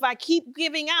 because if I keep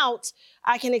giving out,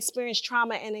 I can experience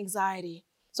trauma and anxiety.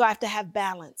 So I have to have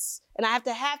balance. And I have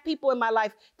to have people in my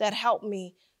life that help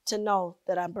me to know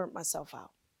that I burnt myself out.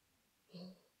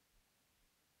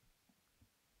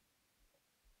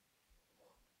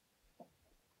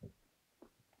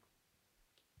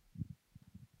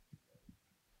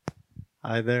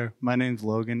 Hi there, my name's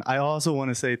Logan. I also want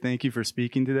to say thank you for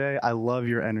speaking today. I love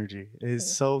your energy. It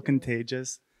is so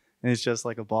contagious, and it's just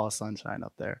like a ball of sunshine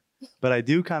up there. But I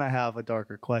do kind of have a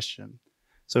darker question.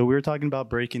 So we were talking about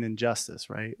breaking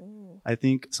injustice, right? I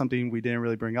think something we didn't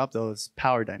really bring up, though, is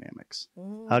power dynamics.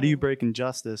 How do you break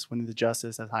injustice when the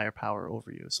justice has higher power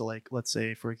over you? So like, let's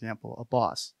say, for example, a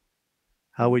boss.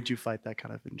 How would you fight that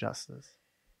kind of injustice?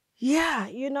 Yeah,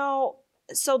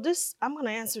 so I'm going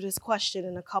to answer this question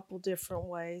in a couple different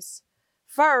ways.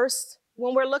 First,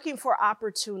 when we're looking for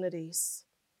opportunities,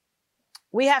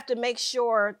 we have to make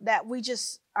sure that we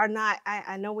just are not,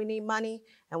 I know we need money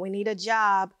and we need a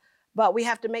job, but we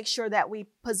have to make sure that we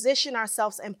position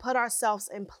ourselves and put ourselves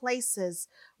in places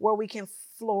where we can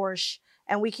flourish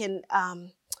and we can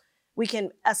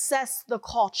assess the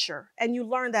culture. And you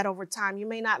learn that over time. You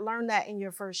may not learn that in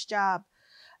your first job.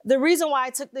 The reason why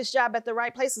I took this job at the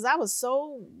right place is I was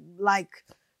so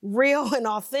real and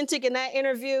authentic in that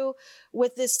interview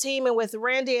with this team and with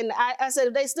Randy. And I said,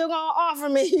 if they still gonna offer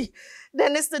me,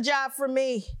 then it's the job for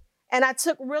me. And I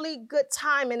took really good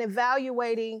time in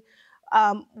evaluating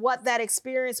what that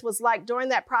experience was like during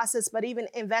that process, but even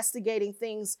investigating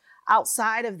things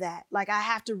outside of that. Like I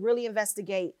have to really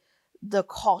investigate the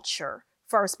culture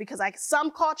first because some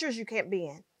cultures you can't be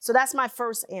in. So that's my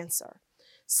first answer.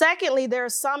 Secondly, there are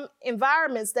some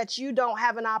environments that you don't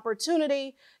have an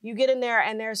opportunity. You get in there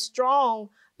and there's strong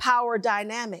power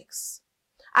dynamics.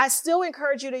 I still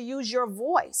encourage you to use your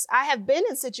voice. I have been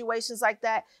in situations like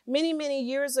that many, many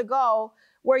years ago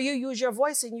where you use your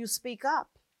voice and you speak up.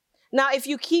 Now, if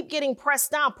you keep getting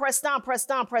pressed down,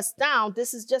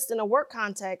 this is just in a work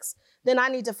context, then I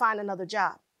need to find another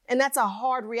job. And that's a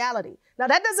hard reality. Now,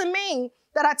 that doesn't mean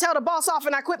that I tell the boss off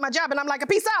and I quit my job and I'm like,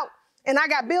 peace out. And I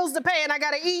got bills to pay and I got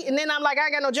to eat. And then I'm like,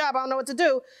 I got no job. I don't know what to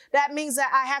do. That means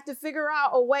that I have to figure out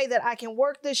a way that I can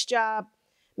work this job,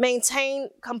 maintain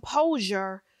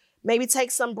composure, maybe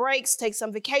take some breaks, take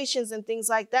some vacations and things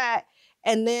like that,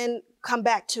 and then come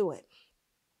back to it.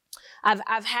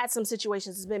 I've had some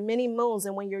situations. It's been many moons.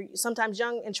 And when you're sometimes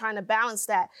young and trying to balance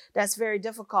that, that's very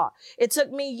difficult. It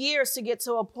took me years to get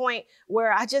to a point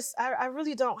where I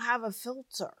really don't have a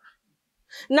filter.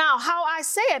 Now, how I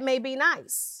say it may be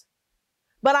nice,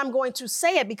 but I'm going to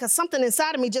say it because something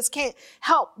inside of me just can't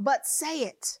help but say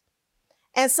it.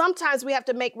 And sometimes we have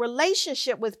to make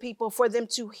relationship with people for them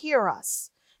to hear us.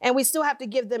 And we still have to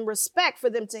give them respect for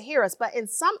them to hear us. But in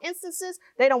some instances,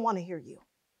 they don't want to hear you.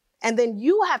 And then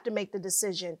you have to make the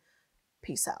decision,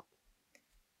 peace out.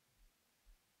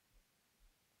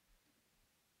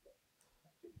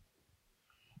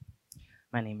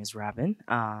 My name is Robin.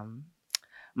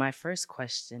 My first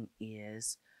question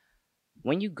is,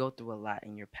 when you go through a lot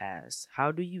in your past,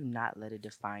 how do you not let it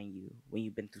define you when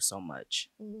you've been through so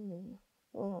much?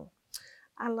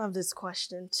 I love this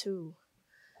question too.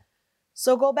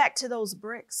 So go back to those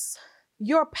bricks.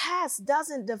 Your past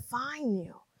doesn't define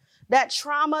you. That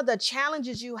trauma, the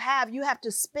challenges you have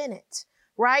to spin it,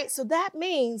 right? So that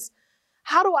means,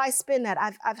 how do I spin that?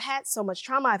 I've had so much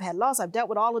trauma. I've had loss. I've dealt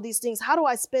with all of these things. How do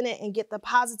I spin it and get the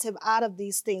positive out of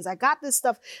these things? I got this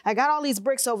stuff. I got all these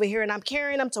bricks over here and I'm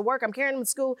carrying them to work. I'm carrying them to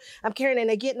school. I'm carrying them and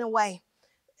they're getting away.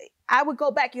 I would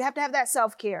go back. You have to have that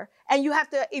self-care and you have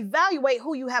to evaluate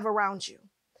who you have around you,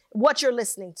 what you're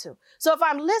listening to. So if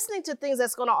I'm listening to things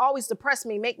that's going to always depress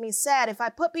me, make me sad, if I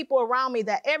put people around me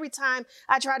that every time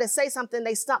I try to say something,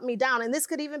 they stump me down, and this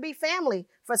could even be family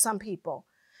for some people,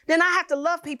 then I have to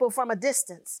love people from a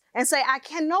distance and say, I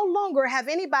can no longer have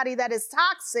anybody that is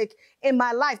toxic in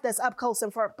my life that's up close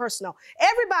and personal.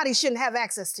 Everybody shouldn't have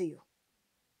access to you.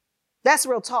 That's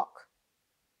real talk.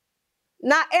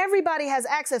 Not everybody has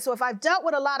access. So if I've dealt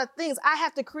with a lot of things, I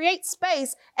have to create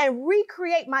space and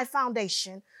recreate my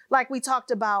foundation like we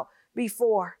talked about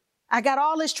before. I got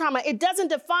all this trauma. It doesn't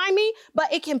define me,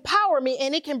 but it can power me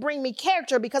and it can bring me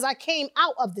character because I came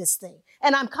out of this thing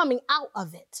and I'm coming out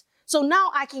of it. So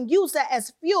now I can use that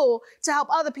as fuel to help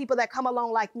other people that come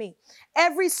along like me.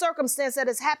 Every circumstance that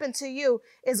has happened to you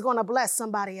is going to bless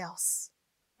somebody else.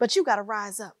 But you got to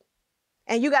rise up.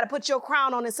 And you got to put your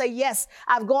crown on and say, yes,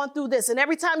 I've gone through this. And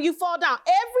every time you fall down,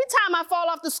 every time I fall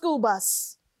off the school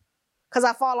bus, because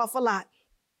I fall off a lot,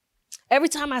 every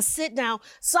time I sit down,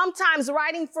 sometimes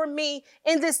writing for me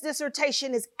in this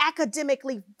dissertation is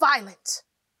academically violent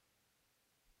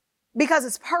because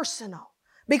it's personal,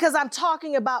 because I'm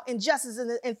talking about injustice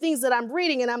and things that I'm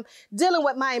reading and I'm dealing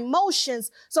with my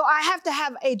emotions. So I have to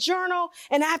have a journal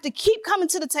and I have to keep coming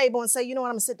to the table and say, you know what,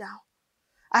 I'm going to sit down.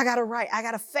 I got to write. I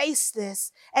got to face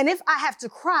this. And if I have to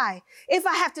cry, if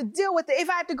I have to deal with it, if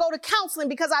I have to go to counseling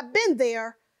because I've been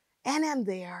there and am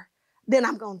there, then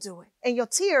I'm going to do it. And your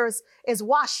tears is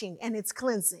washing and it's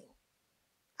cleansing.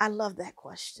 I love that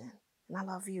question. And I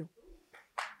love you.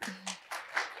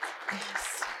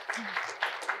 Yes.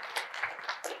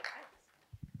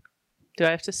 Do I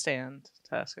have to stand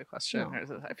to ask a question? No. Or is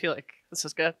it, I feel like this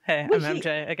is good. Hey, I'm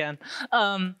MJ again.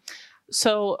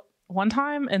 So one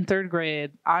time in third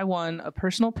grade, I won a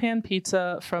personal pan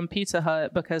pizza from Pizza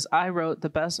Hut because I wrote the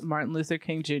best Martin Luther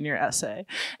King Jr. essay.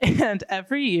 And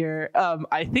every year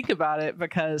I think about it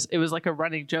because it was like a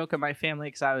running joke in my family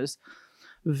because I was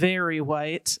very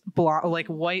white, blonde, like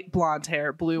white blonde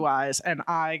hair, blue eyes. And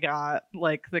I got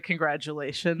like the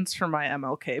congratulations for my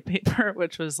MLK paper,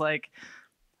 which was like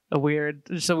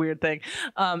just a weird thing.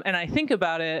 And I think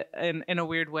about it in a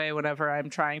weird way whenever I'm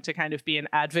trying to kind of be an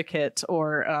advocate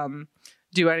or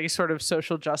do any sort of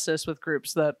social justice with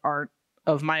groups that aren't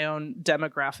of my own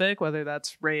demographic, whether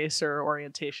that's race or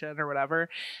orientation or whatever.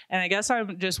 And I guess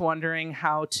I'm just wondering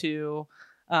how to,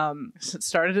 it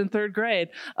started in third grade,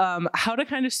 how to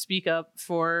kind of speak up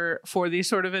for these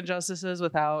sort of injustices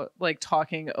without like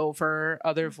talking over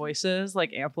other voices,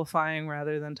 like amplifying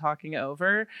rather than talking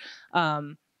over.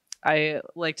 I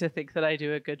like to think that I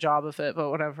do a good job of it, but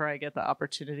whenever I get the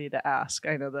opportunity to ask,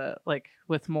 I know that like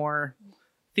with more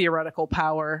theoretical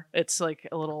power, it's like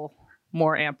a little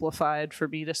more amplified for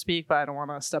me to speak, but I don't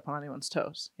want to step on anyone's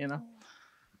toes, you know?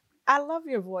 I love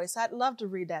your voice. I'd love to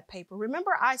read that paper.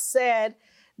 Remember, I said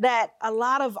that a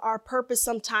lot of our purpose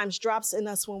sometimes drops in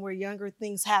us when we're younger.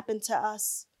 Things happen to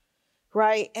us,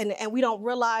 right? And we don't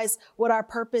realize what our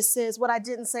purpose is. What I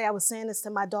didn't say, I was saying this to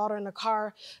my daughter in the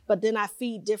car, but then I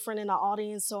feed different in the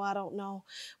audience, so I don't know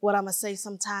what I'm going to say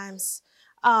sometimes.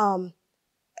 I'm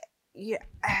going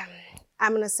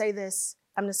to say this.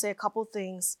 I'm going to say a couple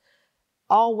things.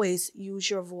 Always use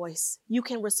your voice. You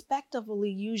can respectively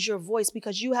use your voice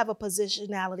because you have a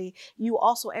positionality. You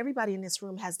also, everybody in this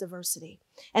room has diversity.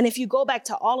 And if you go back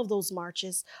to all of those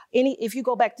marches, if you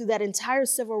go back through that entire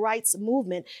civil rights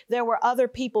movement, there were other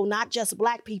people, not just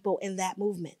Black people, in that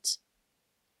movement.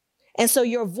 And so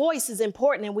your voice is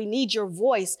important, and we need your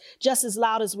voice just as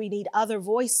loud as we need other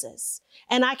voices.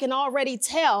 And I can already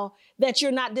tell that you're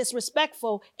not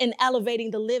disrespectful in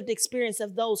elevating the lived experience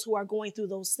of those who are going through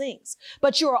those things.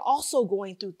 But you're also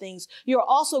going through things. You're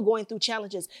also going through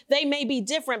challenges. They may be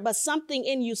different, but something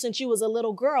in you since you was a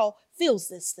little girl feels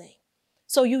this thing.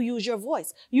 So you use your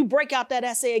voice. You break out that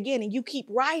essay again and you keep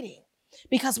writing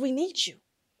because we need you.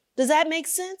 Does that make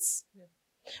sense? Yeah.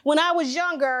 When I was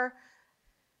younger,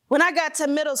 when I got to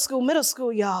middle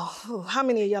school, y'all, how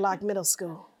many of y'all like middle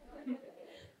school?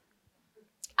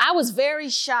 I was very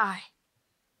shy.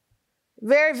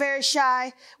 Very, very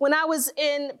shy. When I was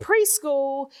in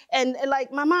preschool and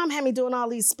like my mom had me doing all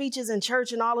these speeches in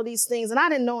church and all of these things, and I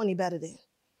didn't know any better then.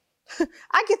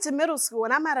 I get to middle school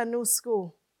and I'm at a new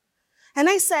school. And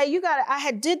they say, I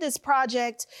had did this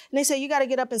project and they say, you got to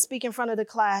get up and speak in front of the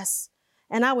class.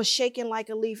 And I was shaking like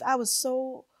a leaf. I was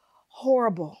so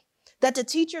horrible that the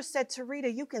teacher said,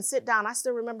 TaRita, you can sit down. I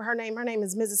still remember her name. Her name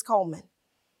is Mrs. Coleman.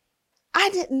 I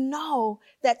didn't know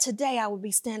that today I would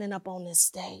be standing up on this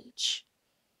stage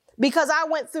because I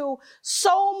went through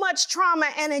so much trauma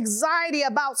and anxiety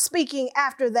about speaking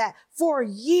after that for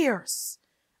years.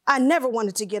 I never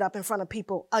wanted to get up in front of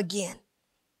people again.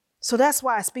 So that's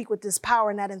why I speak with this power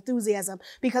and that enthusiasm,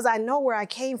 because I know where I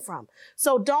came from.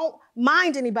 So don't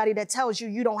mind anybody that tells you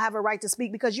you don't have a right to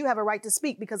speak, because you have a right to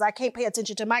speak, because I can't pay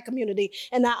attention to my community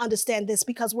and not understand this,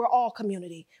 because we're all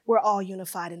community. We're all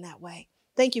unified in that way.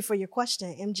 Thank you for your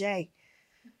question, MJ.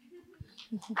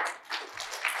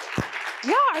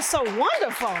 Y'all are so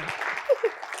wonderful.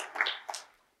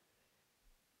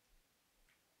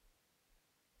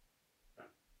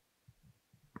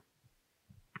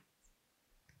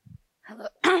 Hello.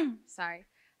 Sorry.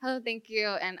 Hello, thank you.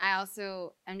 And I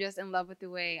also am just in love with the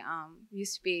way you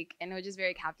speak, and it was just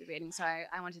very captivating. So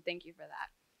I want to thank you for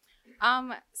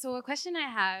that. So a question I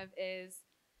have is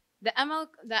the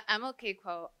MLK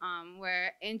quote,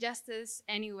 where injustice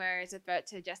anywhere is a threat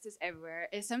to justice everywhere,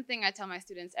 is something I tell my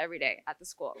students every day at the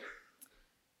school.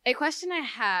 A question I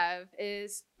have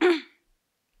is,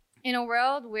 in a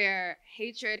world where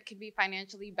hatred could be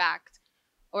financially backed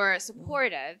or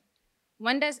supported,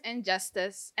 when does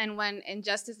injustice and when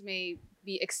injustice may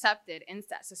be accepted in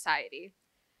that society?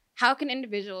 How can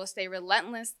individuals stay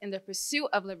relentless in the pursuit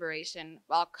of liberation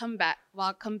while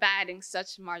combating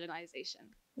such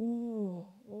marginalization?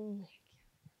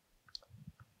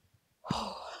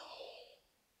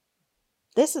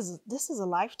 This is a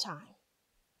lifetime.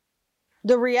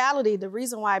 The reality, the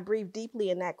reason why I breathe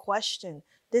deeply in that question,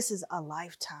 this is a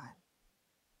lifetime.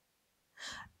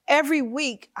 Every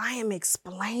week I am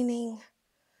explaining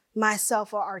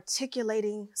myself or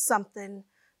articulating something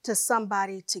to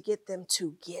somebody to get them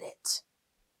to get it.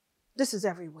 This is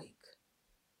every week.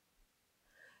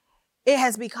 It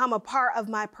has become a part of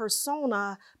my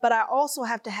persona, but I also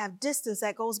have to have distance.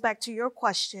 That goes back to your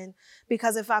question,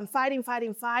 because if I'm fighting,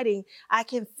 I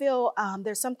can feel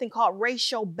there's something called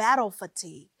racial battle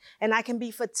fatigue, and I can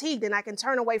be fatigued and I can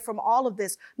turn away from all of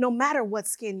this no matter what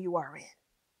skin you are in.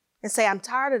 And say, I'm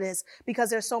tired of this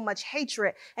because there's so much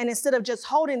hatred. And instead of just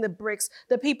holding the bricks,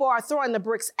 the people are throwing the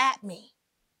bricks at me.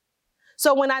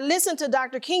 So when I listened to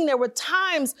Dr. King, there were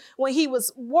times when he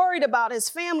was worried about his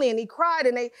family and he cried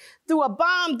and they threw a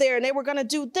bomb there and they were going to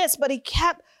do this, but he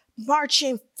kept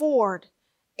marching forward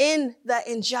in the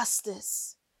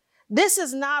injustice. This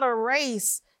is not a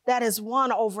race that is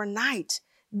won overnight.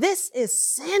 This is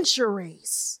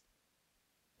centuries.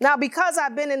 Now, because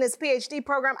I've been in this PhD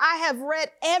program, I have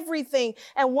read everything.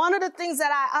 And one of the things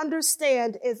that I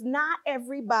understand is not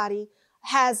everybody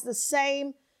has the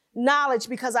same knowledge,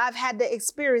 because I've had the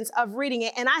experience of reading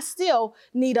it. And I still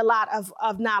need a lot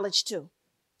of knowledge too.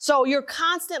 So you're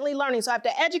constantly learning. So I have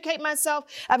to educate myself.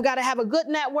 I've got to have a good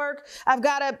network. I've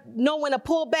got to know when to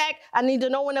pull back. I need to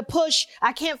know when to push.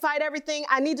 I can't fight everything.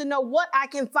 I need to know what I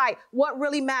can fight, what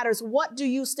really matters. What do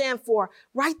you stand for?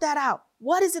 Write that out.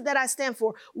 What is it that I stand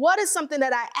for? What is something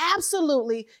that I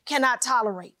absolutely cannot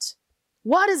tolerate?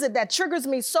 What is it that triggers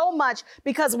me so much?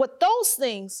 Because with those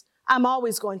things, I'm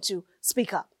always going to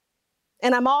speak up.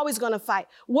 And I'm always going to fight.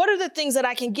 What are the things that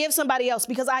I can give somebody else?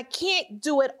 Because I can't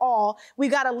do it all. We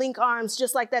got to link arms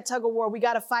just like that tug of war. We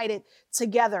got to fight it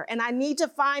together. And I need to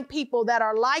find people that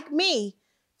are like me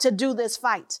to do this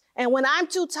fight. And when I'm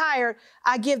too tired,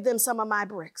 I give them some of my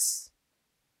bricks.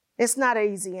 It's not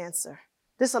an easy answer.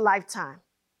 This is a lifetime.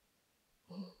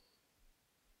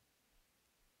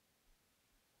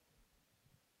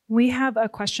 We have a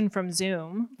question from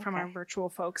Zoom, from our virtual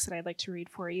folks that I'd like to read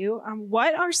for you.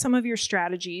 What are some of your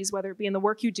strategies, whether it be in the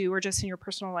work you do or just in your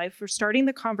personal life, for starting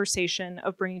the conversation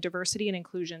of bringing diversity and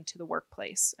inclusion to the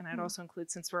workplace? And I'd also include,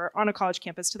 since we're on a college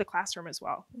campus, to the classroom as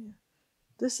well. Yeah.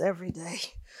 This every day.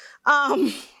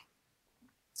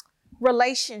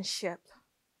 Relationship.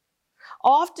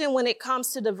 Often when it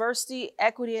comes to diversity,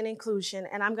 equity, and inclusion,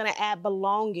 and I'm going to add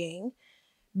belonging,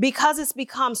 because it's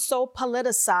become so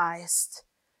politicized,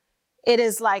 it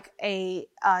is like a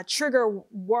trigger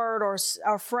word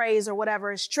or phrase or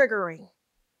whatever is triggering.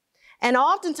 And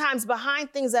oftentimes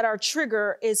behind things that are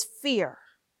trigger is fear.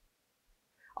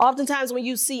 Oftentimes when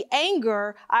you see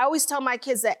anger, I always tell my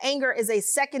kids that anger is a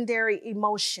secondary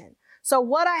emotion. So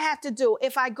what I have to do,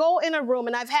 if I go in a room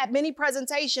and I've had many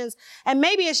presentations and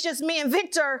maybe it's just me and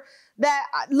Victor that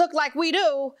look like we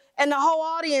do and the whole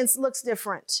audience looks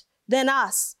different than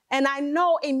us. And I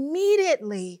know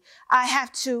immediately I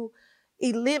have to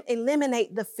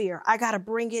eliminate the fear. I got to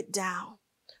bring it down.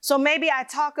 So maybe I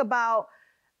talk about,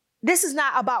 this is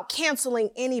not about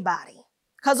canceling anybody.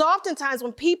 Because oftentimes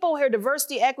when people hear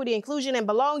diversity, equity, inclusion, and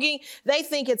belonging, they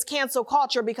think it's cancel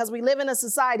culture because we live in a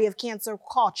society of cancel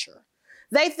culture.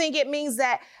 They think it means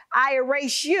that I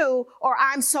erase you or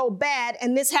I'm so bad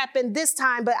and this happened this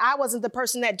time, but I wasn't the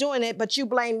person that doing it, but you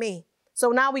blame me. So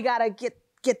now we got to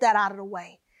get that out of the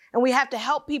way. And we have to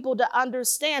help people to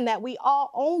understand that we all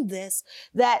own this,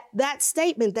 that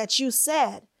statement that you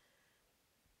said,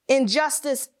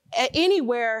 injustice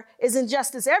anywhere is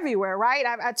injustice everywhere, right?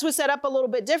 I twist that up a little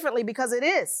bit differently because it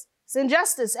is. It's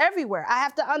injustice everywhere. I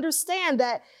have to understand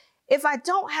that if I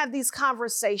don't have these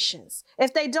conversations,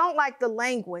 if they don't like the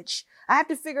language, I have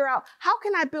to figure out how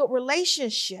can I build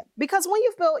relationship? Because when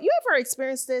you ever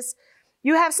experienced this,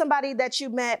 you have somebody that you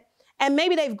met and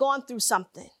maybe they've gone through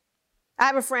something. I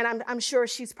have a friend, I'm sure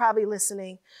she's probably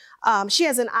listening. She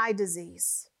has an eye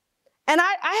disease. And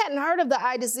I hadn't heard of the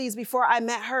eye disease before I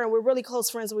met her, and we're really close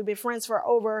friends. We've been friends for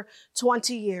over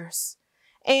 20 years.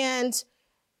 And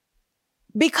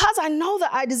because I know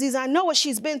the eye disease, I know what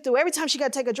she's been through. Every time she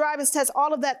got to take a driving test,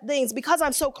 all of that things, because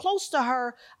I'm so close to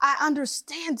her, I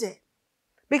understand it.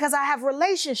 Because I have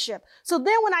relationship. So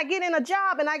then when I get in a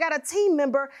job and I got a team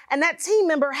member and that team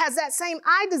member has that same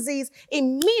eye disease,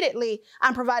 immediately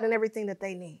I'm providing everything that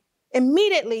they need.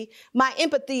 Immediately my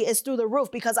empathy is through the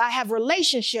roof because I have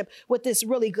relationship with this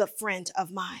really good friend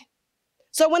of mine.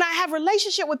 So when I have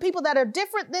relationship with people that are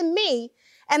different than me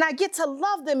and I get to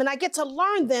love them and I get to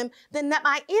learn them, then that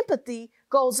my empathy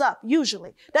goes up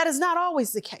usually. That is not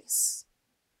always the case,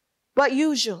 but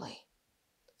usually.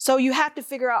 So you have to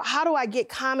figure out, how do I get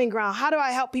common ground? How do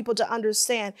I help people to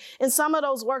understand? In some of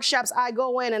those workshops, I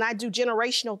go in and I do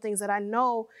generational things that I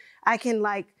know I can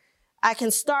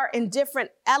start in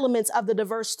different elements of the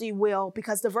diversity wheel,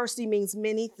 because diversity means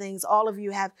many things. All of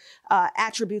you have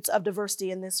attributes of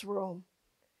diversity in this room.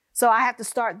 So I have to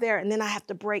start there and then I have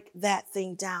to break that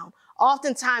thing down.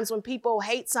 Oftentimes when people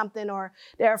hate something or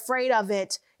they're afraid of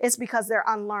it, it's because they're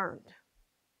unlearned.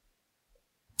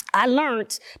 I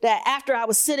learned that after I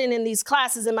was sitting in these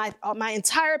classes, and my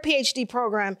entire PhD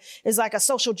program is like a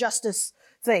social justice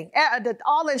thing.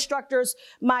 All instructors,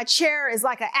 my chair is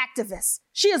like an activist.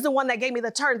 She is the one that gave me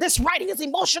the term, this writing is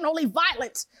emotionally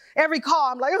violent. Every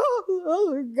call, I'm like,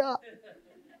 oh God.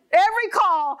 Every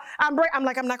call, I'm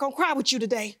like, I'm not going to cry with you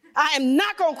today. I am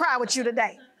not going to cry with you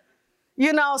today.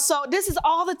 You know, so this is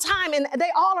all the time. And they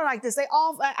all are like this.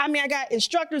 I got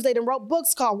instructors, they done wrote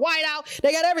books called Whiteout.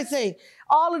 They got everything.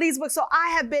 All of these books. So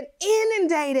I have been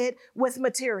inundated with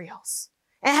materials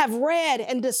and have read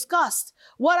and discussed.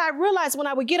 What I realized when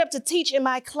I would get up to teach in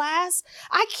my class,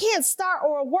 I can't start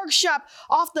or a workshop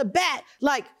off the bat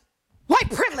like white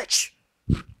privilege,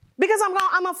 because I'm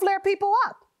gonna flare people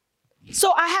up.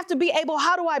 So I have to be able,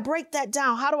 how do I break that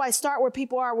down? How do I start where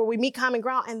people are, where we meet common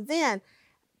ground? And then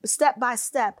step by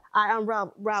step, I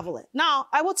unravel it. Now,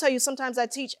 I will tell you, sometimes I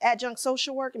teach adjunct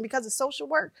social work, and because it's social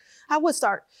work, I would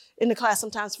start in the class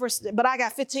sometimes first, but I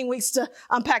got 15 weeks to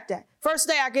unpack that. First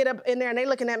day I get up in there and they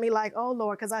looking at me like, oh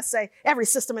Lord, because I say every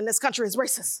system in this country is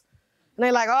racist. And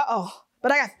they're like, uh-oh,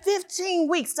 But I got 15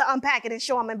 weeks to unpack it and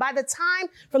show them. And by the time,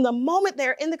 from the moment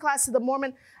they're in the class to the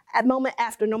moment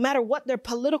after, no matter what their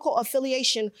political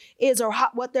affiliation is or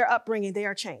what their upbringing, they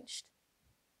are changed.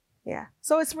 Yeah.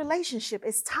 So it's relationship.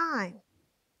 It's time.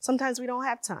 Sometimes we don't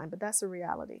have time, but that's a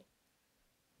reality.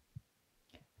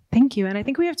 Thank you. And I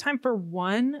think we have time for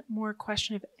one more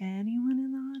question if anyone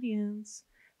in the audience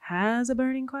has a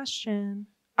burning question.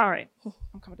 All right.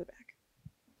 I'm coming to the back.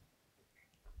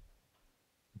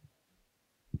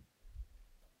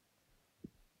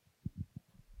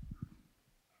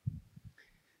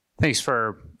 Thanks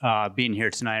for being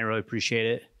here tonight. I really appreciate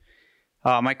it.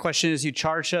 My question is, you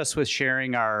charged us with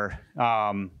sharing our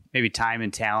maybe time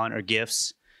and talent or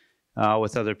gifts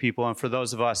with other people. And for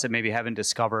those of us that maybe haven't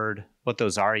discovered what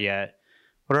those are yet,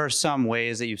 what are some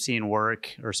ways that you've seen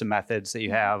work or some methods that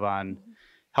you have on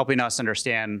helping us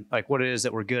understand like what it is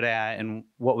that we're good at and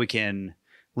what we can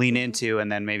lean into,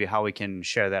 and then maybe how we can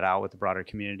share that out with the broader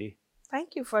community?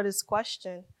 Thank you for this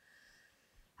question.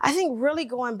 I think really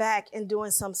going back and doing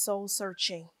some soul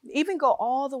searching, even go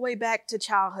all the way back to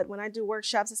childhood. When I do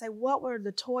workshops, I say, what were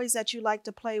the toys that you like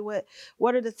to play with?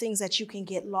 What are the things that you can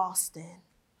get lost in?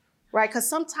 Right? Because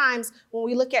sometimes when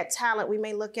we look at talent, we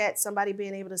may look at somebody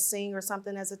being able to sing or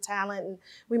something as a talent, and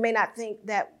we may not think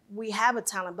that we have a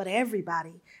talent, but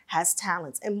everybody has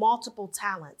talents and multiple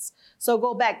talents. So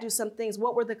go back, do some things.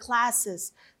 What were the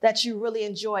classes that you really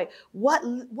enjoyed? What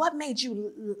made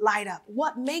you light up?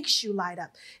 What makes you light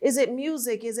up? Is it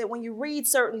music? Is it when you read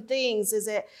certain things? Is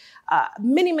it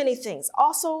many, many things?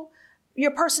 Also,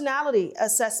 your personality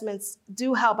assessments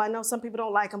do help. I know some people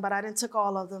don't like them, but I didn't took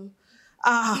all of them.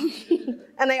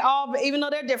 And they all, even though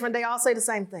they're different, they all say the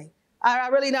same thing. I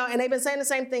really know. And they've been saying the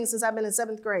same thing since I've been in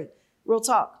 7th grade. Real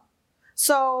talk.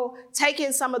 So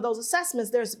taking some of those assessments,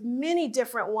 there's many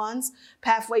different ones.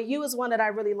 Pathway U is one that I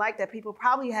really like that people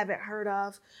probably haven't heard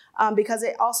of because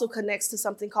it also connects to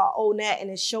something called ONET, and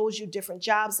it shows you different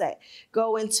jobs that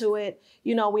go into it.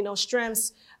 You know, we know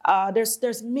strengths.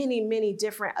 There's many, many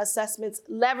different assessments.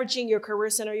 Leveraging your career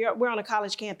center. We're on a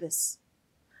college campus.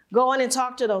 Go in and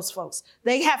talk to those folks.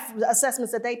 They have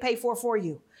assessments that they pay for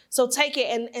you. So take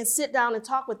it and sit down and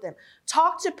talk with them.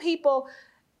 Talk to people.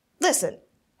 Listen,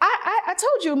 I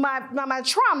told you my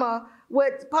trauma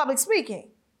with public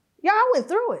speaking. Yeah, I went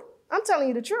through it. I'm telling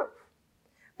you the truth.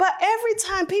 But every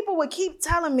time people would keep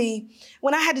telling me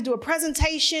when I had to do a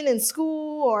presentation in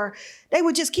school, or they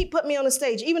would just keep putting me on the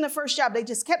stage. Even the first job, they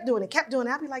just kept doing it. I'd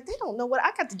be like, they don't know what I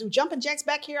got to do. Jumping jacks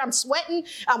back here. I'm sweating.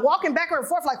 I'm walking back and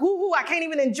forth like, whoo, I can't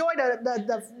even enjoy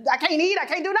I can't eat. I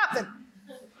can't do nothing.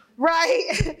 Right?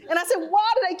 And I said,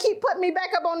 why do they keep putting me back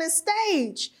up on this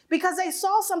stage? Because they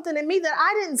saw something in me that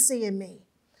I didn't see in me.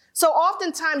 So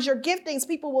oftentimes your giftings,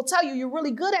 people will tell you, you're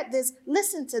really good at this.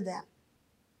 Listen to them.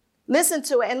 Listen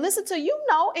to it and listen to,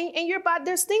 in your body,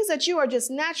 there's things that you are just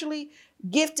naturally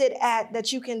gifted at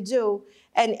that you can do,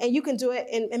 and you can do it,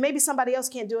 and maybe somebody else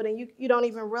can't do it, and you don't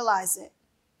even realize it.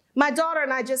 My daughter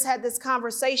and I just had this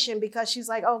conversation because she's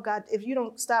like, oh God, if you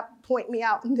don't stop pointing me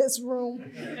out in this room.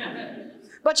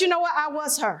 But you know what? I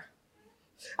was her.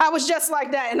 I was just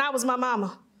like that, and I was my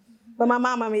mama. But my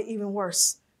mama made it even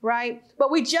worse. Right?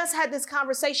 But we just had this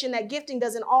conversation that talent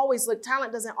doesn't always look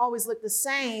the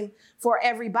same for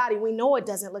everybody. We know it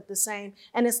doesn't look the same.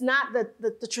 And it's not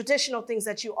the traditional things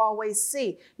that you always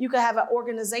see. You can have an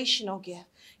organizational gift.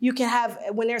 You can have,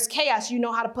 when there's chaos, you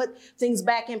know how to put things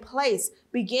back in place.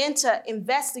 Begin to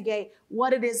investigate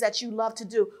what it is that you love to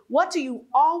do. What do you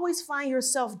always find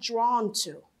yourself drawn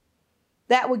to?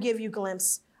 That will give you a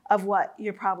glimpse of what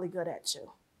you're probably good at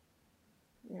too.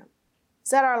 Yeah.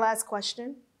 Is that our last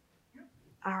question?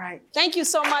 All right. Thank you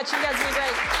so much. You guys have been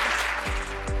great.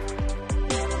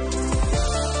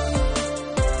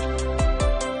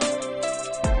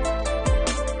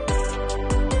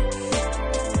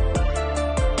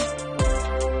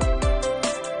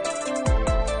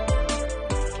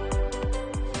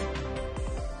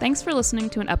 Thanks for listening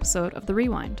to an episode of The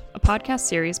Rewind, a podcast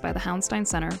series by the Houndstein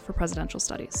Center for Presidential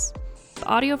Studies. The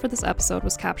audio for this episode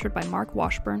was captured by Mark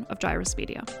Washburn of Gyrus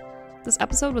Media. This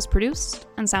episode was produced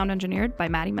and sound engineered by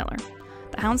Maddie Miller.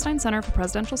 The Houndstein Center for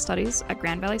Presidential Studies at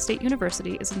Grand Valley State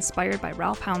University is inspired by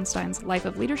Ralph Houndstein's life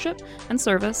of leadership and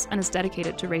service, and is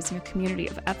dedicated to raising a community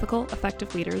of ethical,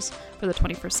 effective leaders for the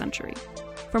 21st century.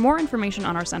 For more information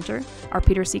on our center, our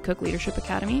Peter C. Cook Leadership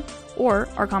Academy, or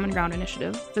our Common Ground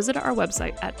Initiative, visit our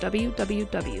website at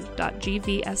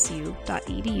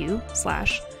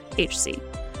www.gvsu.edu/HC.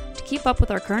 To keep up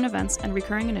with our current events and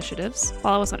recurring initiatives,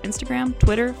 follow us on Instagram,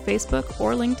 Twitter, Facebook,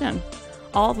 or LinkedIn,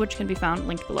 all of which can be found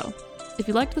linked below. If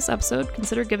you liked this episode,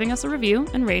 consider giving us a review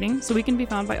and rating so we can be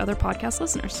found by other podcast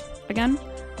listeners. Again,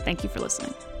 thank you for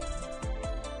listening.